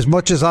as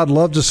much as I'd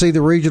love to see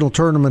the regional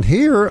tournament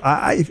here,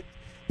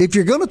 it if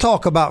you're going to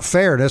talk about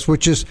fairness,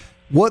 which is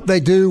what they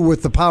do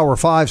with the Power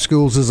 5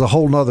 schools is a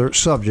whole nother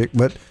subject,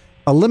 but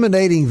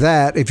eliminating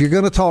that, if you're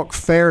going to talk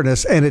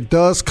fairness, and it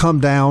does come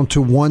down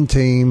to one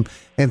team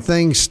and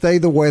things stay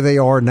the way they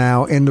are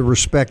now in the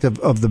respect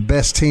of the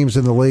best teams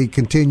in the league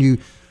continue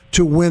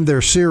to win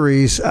their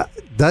series,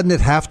 doesn't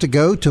it have to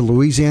go to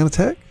Louisiana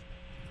Tech?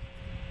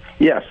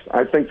 Yes,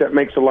 I think that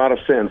makes a lot of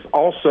sense.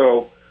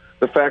 Also,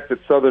 the fact that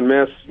Southern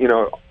Miss,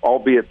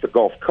 albeit the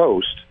Gulf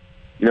Coast,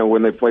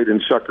 when they played in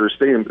Shucker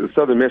Stadium,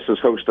 Southern Miss has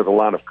hosted a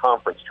lot of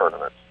conference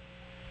tournaments,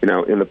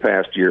 in the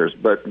past years.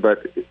 But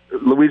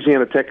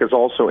Louisiana Tech is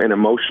also an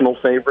emotional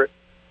favorite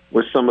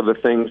with some of the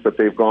things that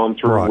they've gone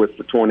through with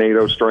the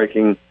tornado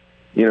striking,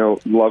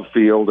 Love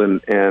Field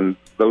and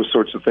those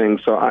sorts of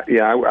things. So,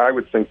 I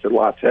would think that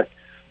La Tech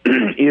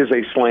is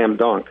a slam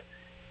dunk.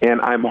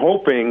 And I'm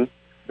hoping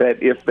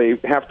that if they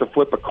have to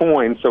flip a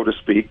coin, so to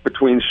speak,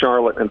 between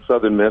Charlotte and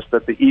Southern Miss,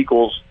 that the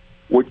Eagles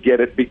would get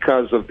it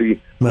because of the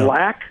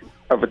lack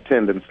of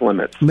attendance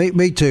limits.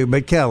 Me too.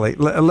 But, Kelly,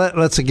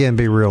 let's again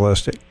be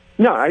realistic.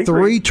 No, I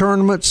agree. 3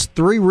 tournaments,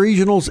 3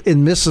 regionals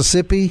in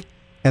Mississippi,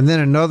 and then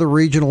another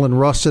regional in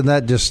Ruston.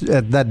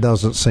 That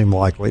doesn't seem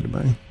likely to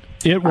me.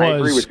 It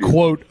was,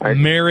 quote,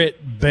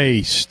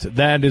 merit-based.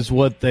 That is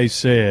what they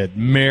said,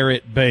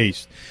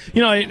 merit-based.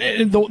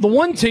 The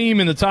one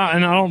team in the top,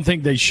 and I don't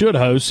think they should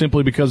host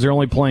simply because they're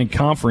only playing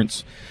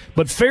conference,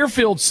 but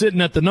Fairfield's sitting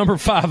at the number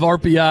 5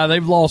 RPI.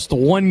 They've lost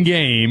 1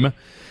 game. Of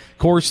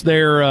course,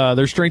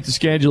 their strength of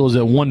schedule is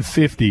at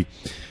 150.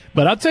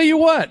 But I'll tell you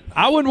what,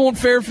 I wouldn't want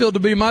Fairfield to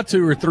be my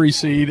 2 or 3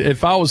 seed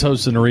if I was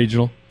hosting a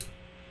regional.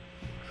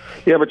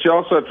 Yeah, but you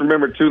also have to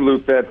remember, too,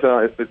 Luke, that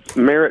if it's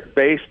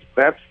merit-based,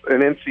 that's an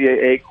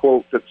NCAA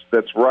quote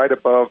that's right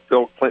above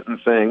Bill Clinton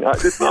saying, I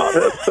did not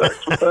have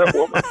sex with that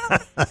woman.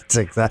 That's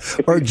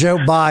exactly. Or Joe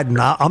Biden.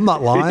 I'm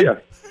not lying. Yeah.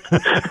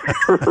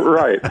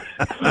 Right.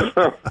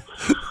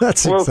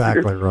 That's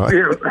exactly right.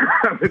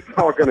 It's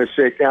all going to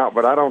shake out,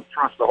 but I don't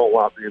trust a whole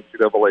lot the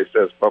NCAA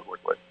says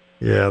publicly.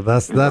 Yeah,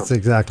 that's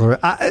exactly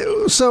right.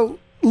 So,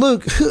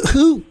 Luke,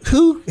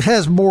 who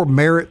has more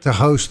merit to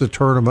host the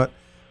tournament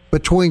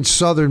between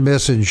Southern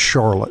Miss and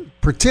Charlotte?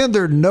 Pretend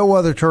there are no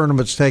other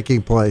tournaments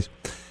taking place.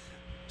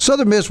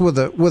 Southern Miss with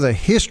a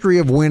history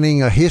of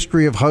winning, a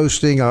history of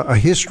hosting, a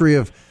history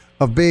of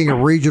being a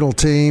regional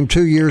team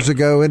 2 years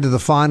ago into the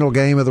final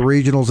game of the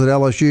regionals at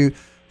LSU.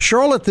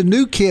 Charlotte, the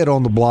new kid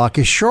on the block.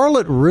 Is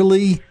Charlotte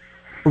really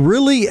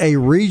a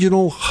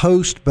regional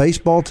host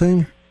baseball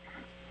team?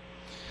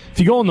 If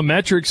you go on the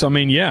metrics,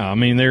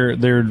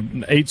 they're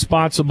 8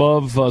 spots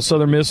above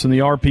Southern Miss in the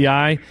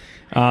RPI.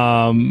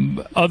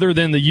 Other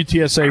than the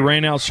UTSA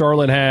rainout,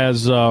 Charlotte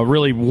has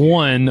really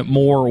 1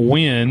 more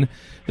win.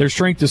 Their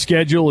strength of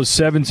schedule is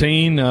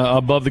 17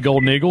 above the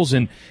Golden Eagles.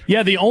 And,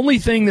 the only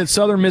thing that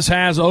Southern Miss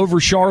has over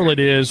Charlotte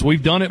is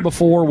we've done it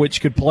before,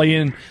 which could play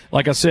in,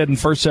 like I said in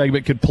first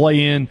segment, could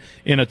play in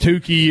a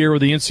Tukey year where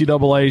the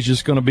NCAA is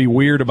just going to be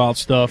weird about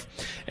stuff.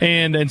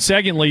 And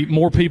secondly,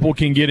 more people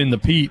can get in the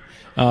Pete.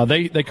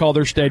 They call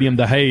their stadium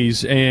the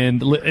Hayes,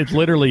 and it's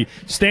literally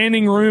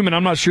standing room, and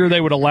I'm not sure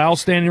they would allow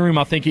standing room.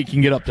 I think it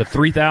can get up to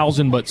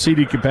 3,000, but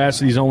seated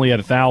capacity is only at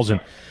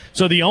 1,000.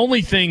 So the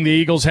only thing the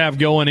Eagles have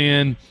going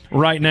in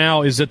right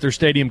now is that their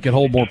stadium can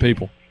hold more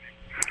people.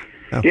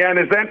 Yeah, and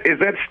is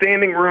that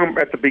standing room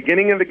at the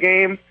beginning of the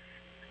game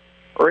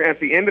or at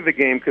the end of the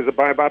game? Because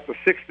by about the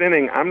 6th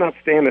inning, I'm not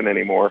standing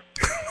anymore.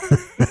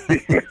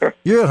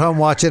 You're at home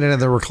watching it in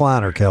the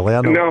recliner, Kelly.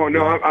 I know.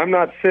 No, I'm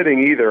not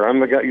sitting either.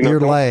 I'm the guy. You're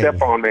don't laying.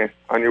 Step on me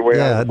on your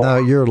way out. Yeah, no,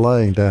 you're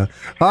laying down.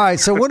 All right.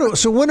 So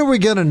when are we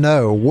going to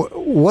know?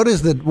 What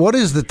is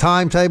the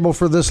timetable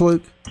for this,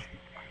 Luke?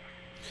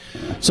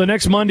 So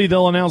next Monday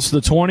they'll announce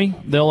the 20.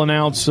 They'll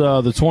announce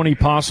the 20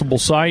 possible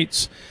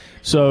sites.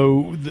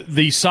 So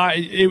the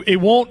site,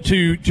 it won't,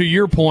 to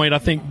your point, I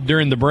think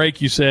during the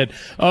break you said,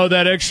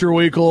 that extra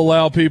week will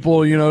allow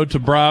people, to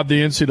bribe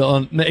the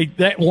NCAA.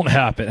 That won't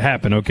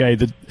happen, okay?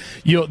 The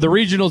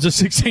regionals, the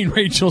 16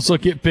 regionals will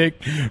get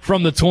picked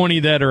from the 20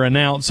 that are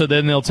announced, so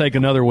then they'll take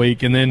another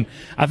week. And then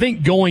I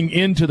think going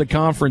into the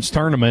conference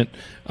tournament,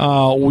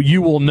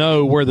 you will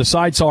know where the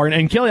sites are.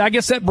 And Kelly, I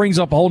guess that brings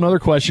up a whole other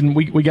question.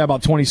 We got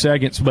about 20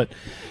 seconds, but,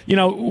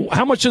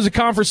 how much does a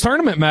conference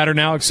tournament matter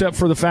now except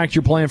for the fact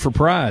you're playing for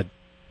pride?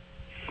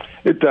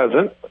 It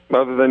doesn't,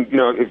 other than,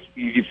 if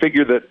you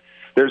figure that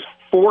there's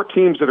 4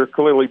 teams that are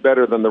clearly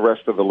better than the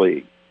rest of the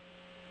league.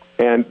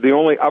 And the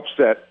only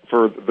upset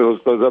for those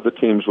other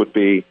teams would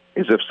be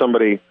is if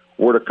somebody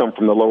were to come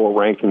from the lower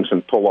rankings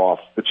and pull off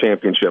the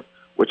championship,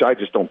 which I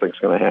just don't think is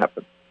going to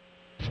happen.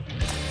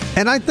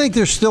 And I think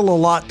there's still a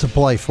lot to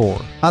play for.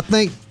 I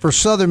think for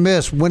Southern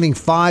Miss, winning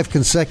 5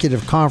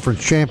 consecutive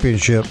conference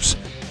championships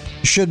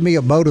should be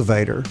a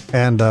motivator.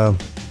 And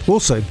we'll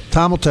see.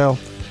 Time will tell.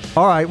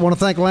 All right. Want to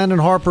thank Landon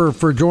Harper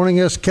for joining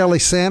us, Kelly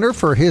Sander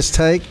for his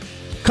take.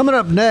 Coming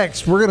up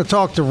next, we're going to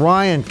talk to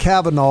Ryan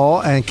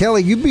Cavanaugh. And,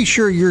 Kelly, you be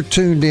sure you're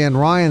tuned in.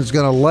 Ryan's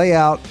going to lay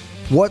out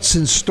what's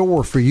in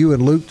store for you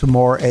and Luke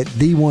tomorrow at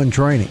D1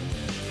 Training.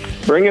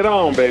 Bring it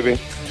on, baby.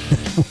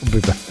 We'll be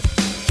back.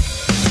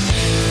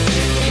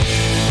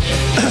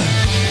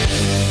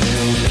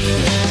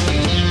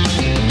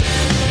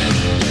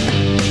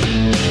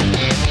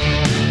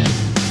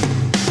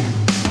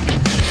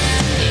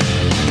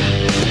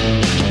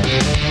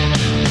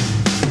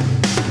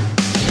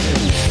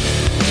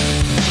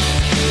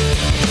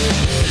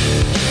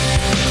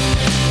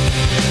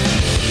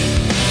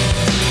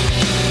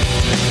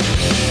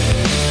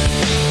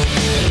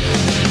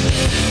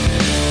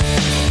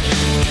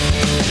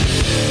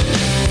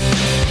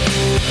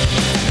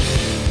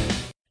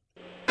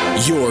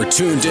 You're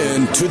tuned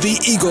in to the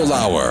Eagle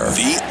Hour.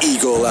 The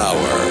Eagle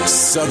Hour.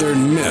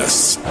 Southern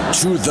Miss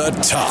to the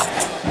top.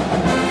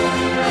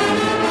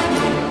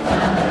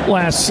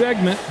 Last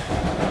segment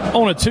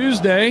on a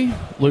Tuesday.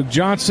 Luke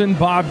Johnson,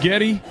 Bob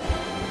Getty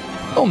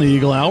on the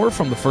Eagle Hour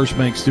from the First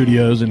Bank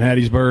Studios in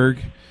Hattiesburg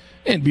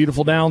in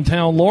beautiful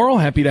downtown Laurel.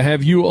 Happy to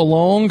have you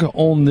along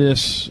on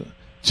this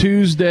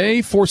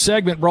Tuesday. Fourth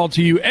segment brought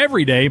to you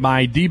every day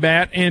by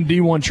DBAT and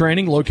D1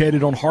 Training,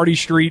 located on Hardy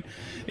Street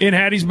in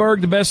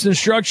Hattiesburg. The best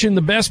instruction,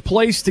 the best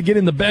place to get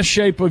in the best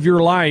shape of your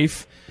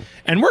life.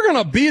 And we're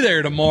going to be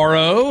there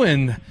tomorrow.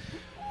 And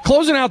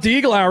closing out the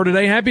Eagle Hour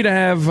today, happy to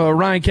have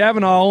Ryan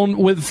Cavanaugh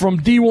on from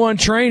D1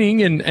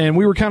 Training. And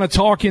we were kind of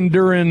talking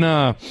during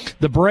the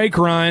break,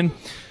 Ryan.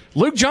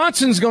 Luke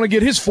Johnson's going to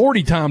get his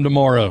 40 time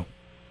tomorrow.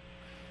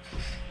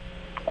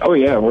 Oh,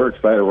 yeah, we're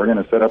excited. We're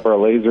going to set up our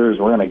lasers.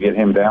 We're going to get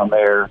him down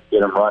there,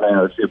 get him running.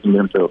 Let's see if we can get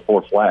him to a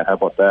 4 flat. How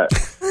about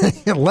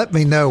that? Let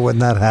me know when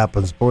that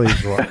happens, please.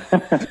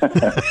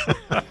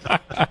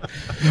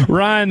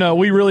 Ryan,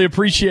 we really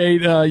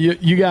appreciate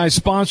you guys'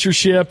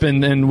 sponsorship,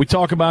 and we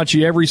talk about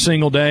you every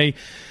single day.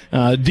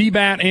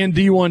 DBAT and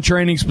D1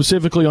 Training,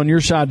 specifically on your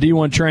side,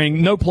 D1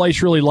 Training, no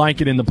place really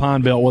like it in the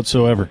Pine Belt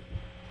whatsoever.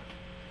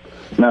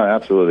 No,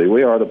 absolutely.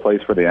 We are the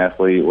place for the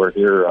athlete. We're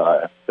here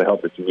to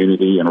help the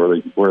community and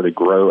really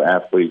grow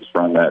athletes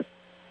from that,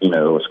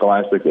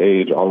 scholastic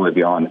age all the way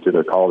beyond into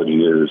their college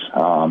years.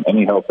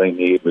 Any help they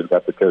need, we've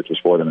got the coaches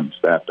for them and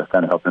staff to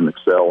kind of help them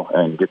excel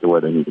and get to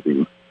where they need to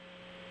be.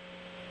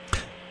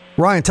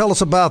 Ryan, tell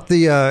us about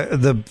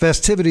the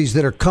festivities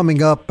that are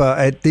coming up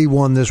at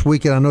D1 this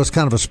weekend. I know it's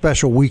kind of a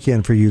special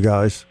weekend for you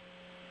guys.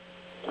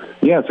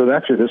 Yeah, so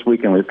actually this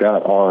weekend we've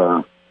got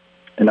our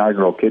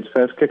inaugural Kids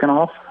Fest kicking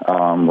off.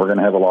 We're going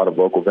to have a lot of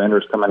local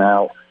vendors coming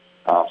out,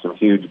 some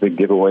huge big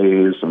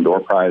giveaways, some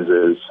door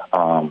prizes,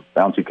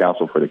 bouncy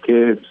castle for the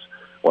kids.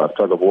 We'll have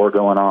tug of war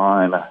going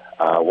on,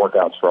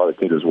 workouts for all the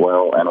kids as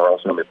well, and we're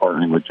also going to be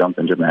partnering with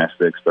Jumping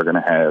Gymnastics. They're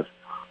going to have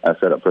a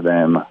setup for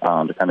them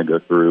to kind of go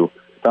through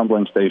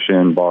tumbling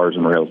station, bars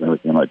and rails and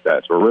everything like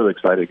that. So we're really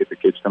excited to get the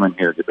kids coming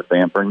here,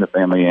 bring the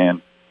family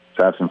in,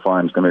 have some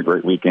fun. It's going to be a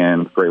great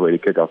weekend, great way to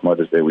kick off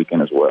Mother's Day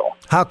weekend as well.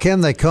 How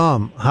can they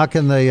come? How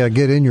can they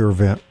get in your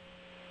event?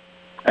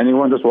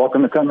 Anyone just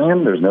welcome to come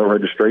in. There's no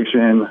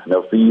registration,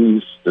 no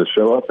fees. Just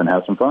show up and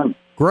have some fun.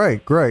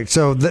 Great.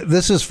 So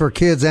this is for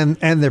kids and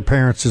their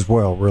parents as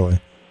well, really?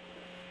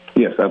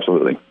 Yes,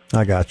 absolutely.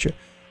 I got you.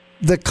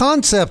 The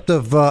concept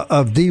of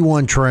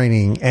D1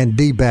 Training and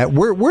DBAT,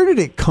 where did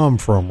it come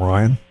from,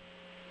 Ryan?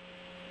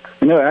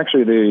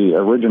 Actually, the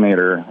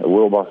originator,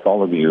 Will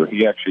Bartholomew,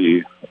 he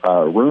actually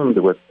roomed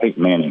with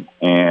Peyton Manning,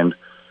 and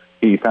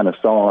he kind of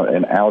saw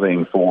an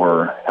outing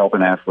for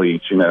helping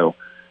athletes.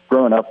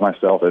 Growing up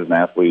myself as an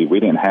athlete, we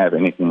didn't have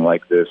anything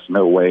like this,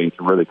 no way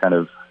to really kind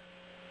of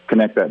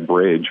connect that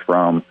bridge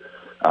from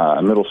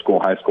middle school,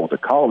 high school to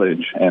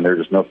college, and there's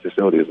just no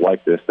facilities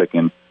like this that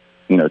can,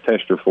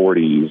 test your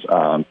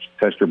 40s,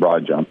 test your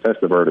broad jump, test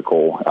the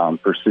vertical,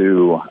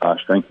 pursue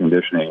strength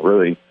conditioning,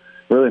 really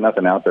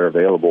nothing out there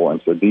available.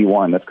 And so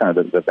D1, that's kind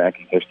of the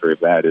backing history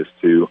of that, is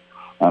to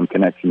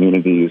connect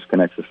communities,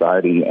 connect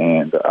society,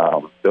 and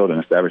build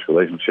and establish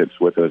relationships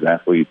with those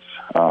athletes,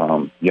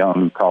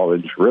 young,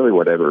 college, really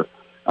whatever.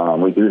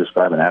 We do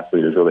describe an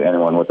athlete as really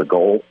anyone with a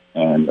goal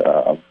and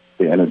the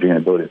energy and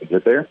ability to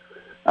get there.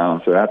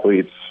 So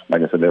athletes,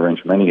 like I said, they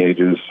range from many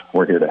ages.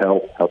 We're here to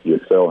help you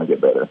excel and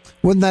get better.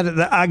 Wouldn't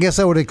that? I guess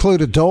that would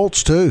include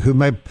adults too, who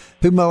may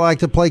like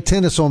to play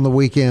tennis on the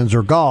weekends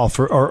or golf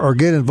or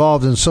get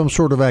involved in some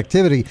sort of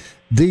activity.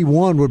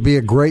 D1 would be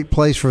a great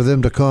place for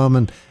them to come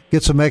and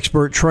get some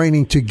expert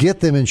training to get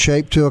them in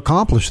shape to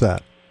accomplish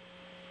that.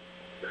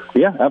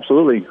 Yeah,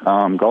 absolutely.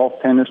 Golf,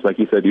 tennis, like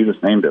you said, you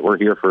just named it. We're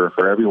here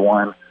for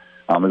everyone.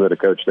 We've got a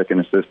coach that can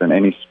assist in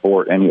any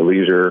sport, any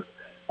leisure.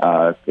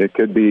 It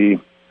could be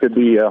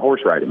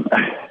horse riding,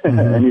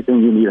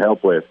 anything you need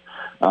help with.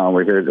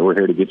 We're here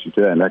to get you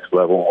to that next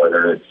level,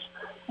 whether it's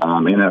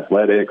in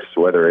athletics,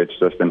 whether it's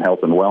just in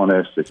health and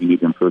wellness, if you need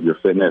to improve your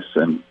fitness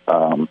and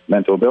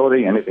mental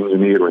ability, anything you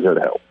need, we're here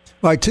to help.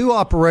 Right, two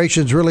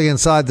operations really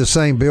inside the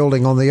same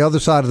building. On the other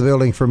side of the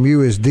building from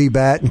you is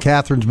DBAT, and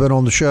Catherine's been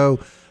on the show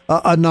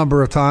a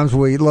number of times.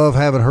 We love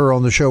having her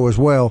on the show as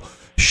well.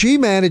 She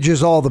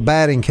manages all the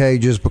batting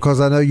cages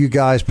because I know you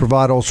guys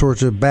provide all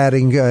sorts of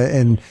batting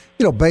and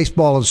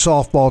baseball and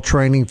softball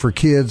training for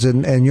kids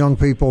and young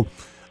people.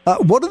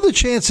 What are the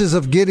chances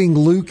of getting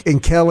Luke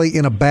and Kelly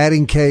in a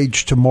batting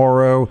cage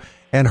tomorrow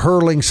and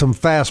hurling some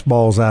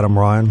fastballs at them,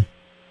 Ryan?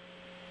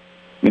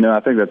 I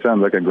think that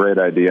sounds like a great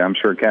idea. I'm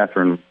sure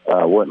Catherine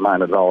wouldn't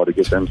mind at all to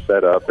get them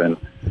set up, and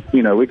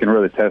we can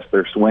really test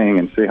their swing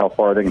and see how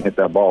far they can hit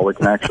that ball. We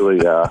can actually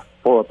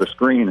pull up the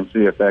screen and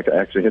see if that can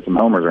actually hit some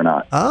homers or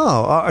not.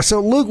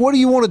 So Luke, what do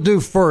you want to do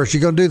first? You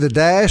going to do the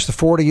dash, the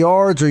 40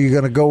 yards, or are you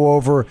going to go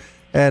over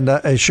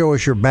and show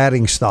us your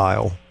batting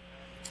style?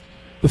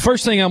 The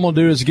first thing I'm going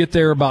to do is get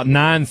there about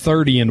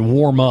 9:30 and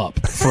warm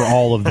up for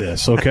all of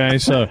this, okay?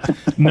 So,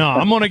 no,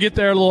 I'm going to get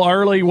there a little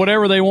early,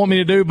 whatever they want me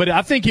to do. But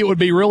I think it would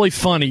be really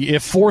funny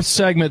if fourth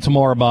segment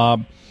tomorrow,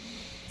 Bob,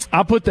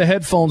 I put the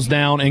headphones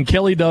down, and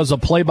Kelly does a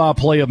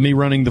play-by-play of me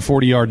running the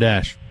 40-yard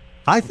dash.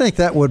 I think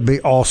that would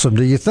be awesome.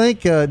 Do you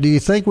think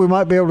we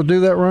might be able to do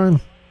that,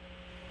 Ryan?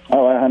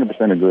 Oh, I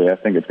 100% agree. I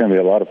think it's going to be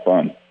a lot of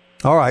fun.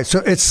 All right, so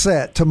it's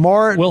set.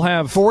 Tomorrow we'll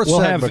have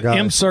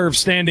MServe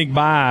standing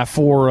by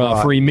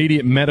for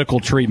immediate medical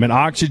treatment,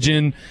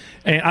 oxygen,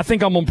 and I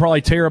think I'm going to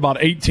probably tear about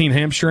 18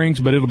 hamstrings,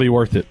 but it'll be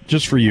worth it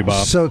just for you,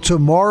 Bob. So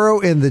tomorrow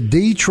in the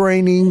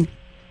D-training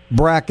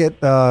bracket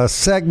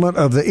segment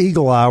of the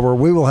Eagle Hour,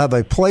 we will have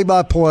a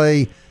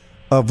play-by-play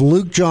of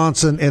Luke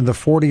Johnson in the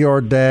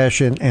 40-yard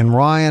dash, and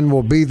Ryan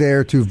will be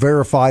there to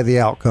verify the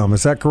outcome.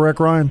 Is that correct,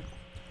 Ryan?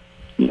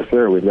 Yes,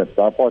 sir. We've got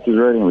stopwatches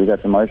ready, and we've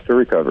got some ice to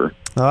recover.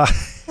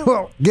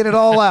 Well, get it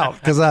all out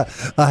because I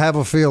have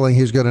a feeling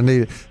he's going to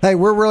need it. Hey,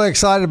 we're really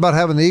excited about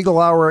having the Eagle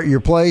Hour at your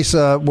place.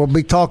 We'll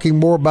be talking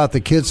more about the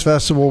Kids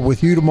Festival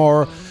with you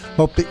tomorrow.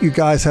 Hope that you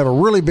guys have a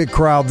really big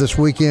crowd this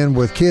weekend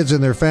with kids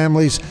and their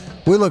families.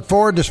 We look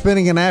forward to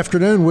spending an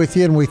afternoon with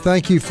you, and we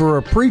thank you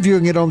for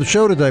previewing it on the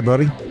show today,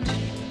 buddy.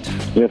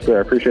 Yes, sir.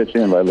 I appreciate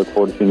you, and I look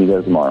forward to seeing you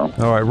guys tomorrow.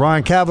 All right.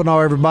 Ryan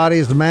Cavanaugh, everybody,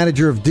 is the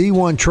manager of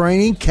D1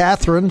 Training.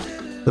 Catherine,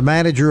 the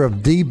manager of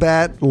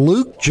DBAT.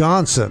 Luke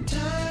Johnson,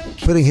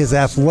 putting his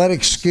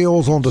athletic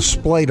skills on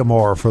display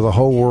tomorrow for the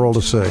whole world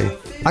to see.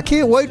 I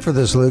can't wait for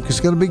this, Luke. It's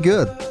going to be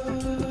good.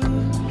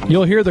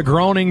 You'll hear the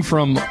groaning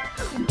from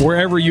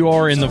wherever you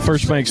are in the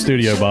First Bank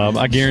studio, Bob.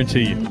 I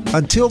guarantee you.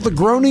 Until the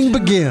groaning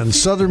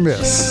begins, Southern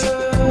Miss.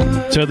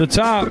 To the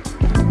top.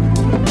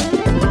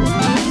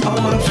 I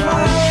want to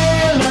fly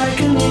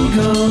like an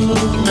eagle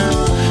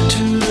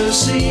to the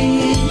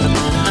sea.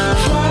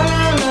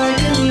 Fly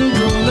like an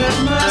eagle, let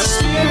my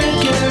spirit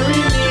carry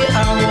me. I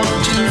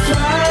want to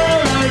fly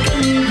like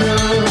an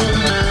eagle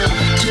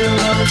till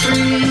I'm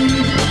free.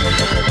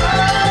 I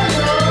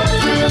go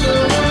through the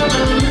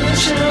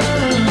revolution.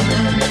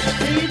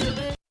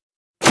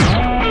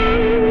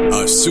 A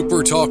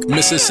SuperTalk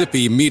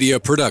Mississippi media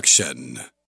production.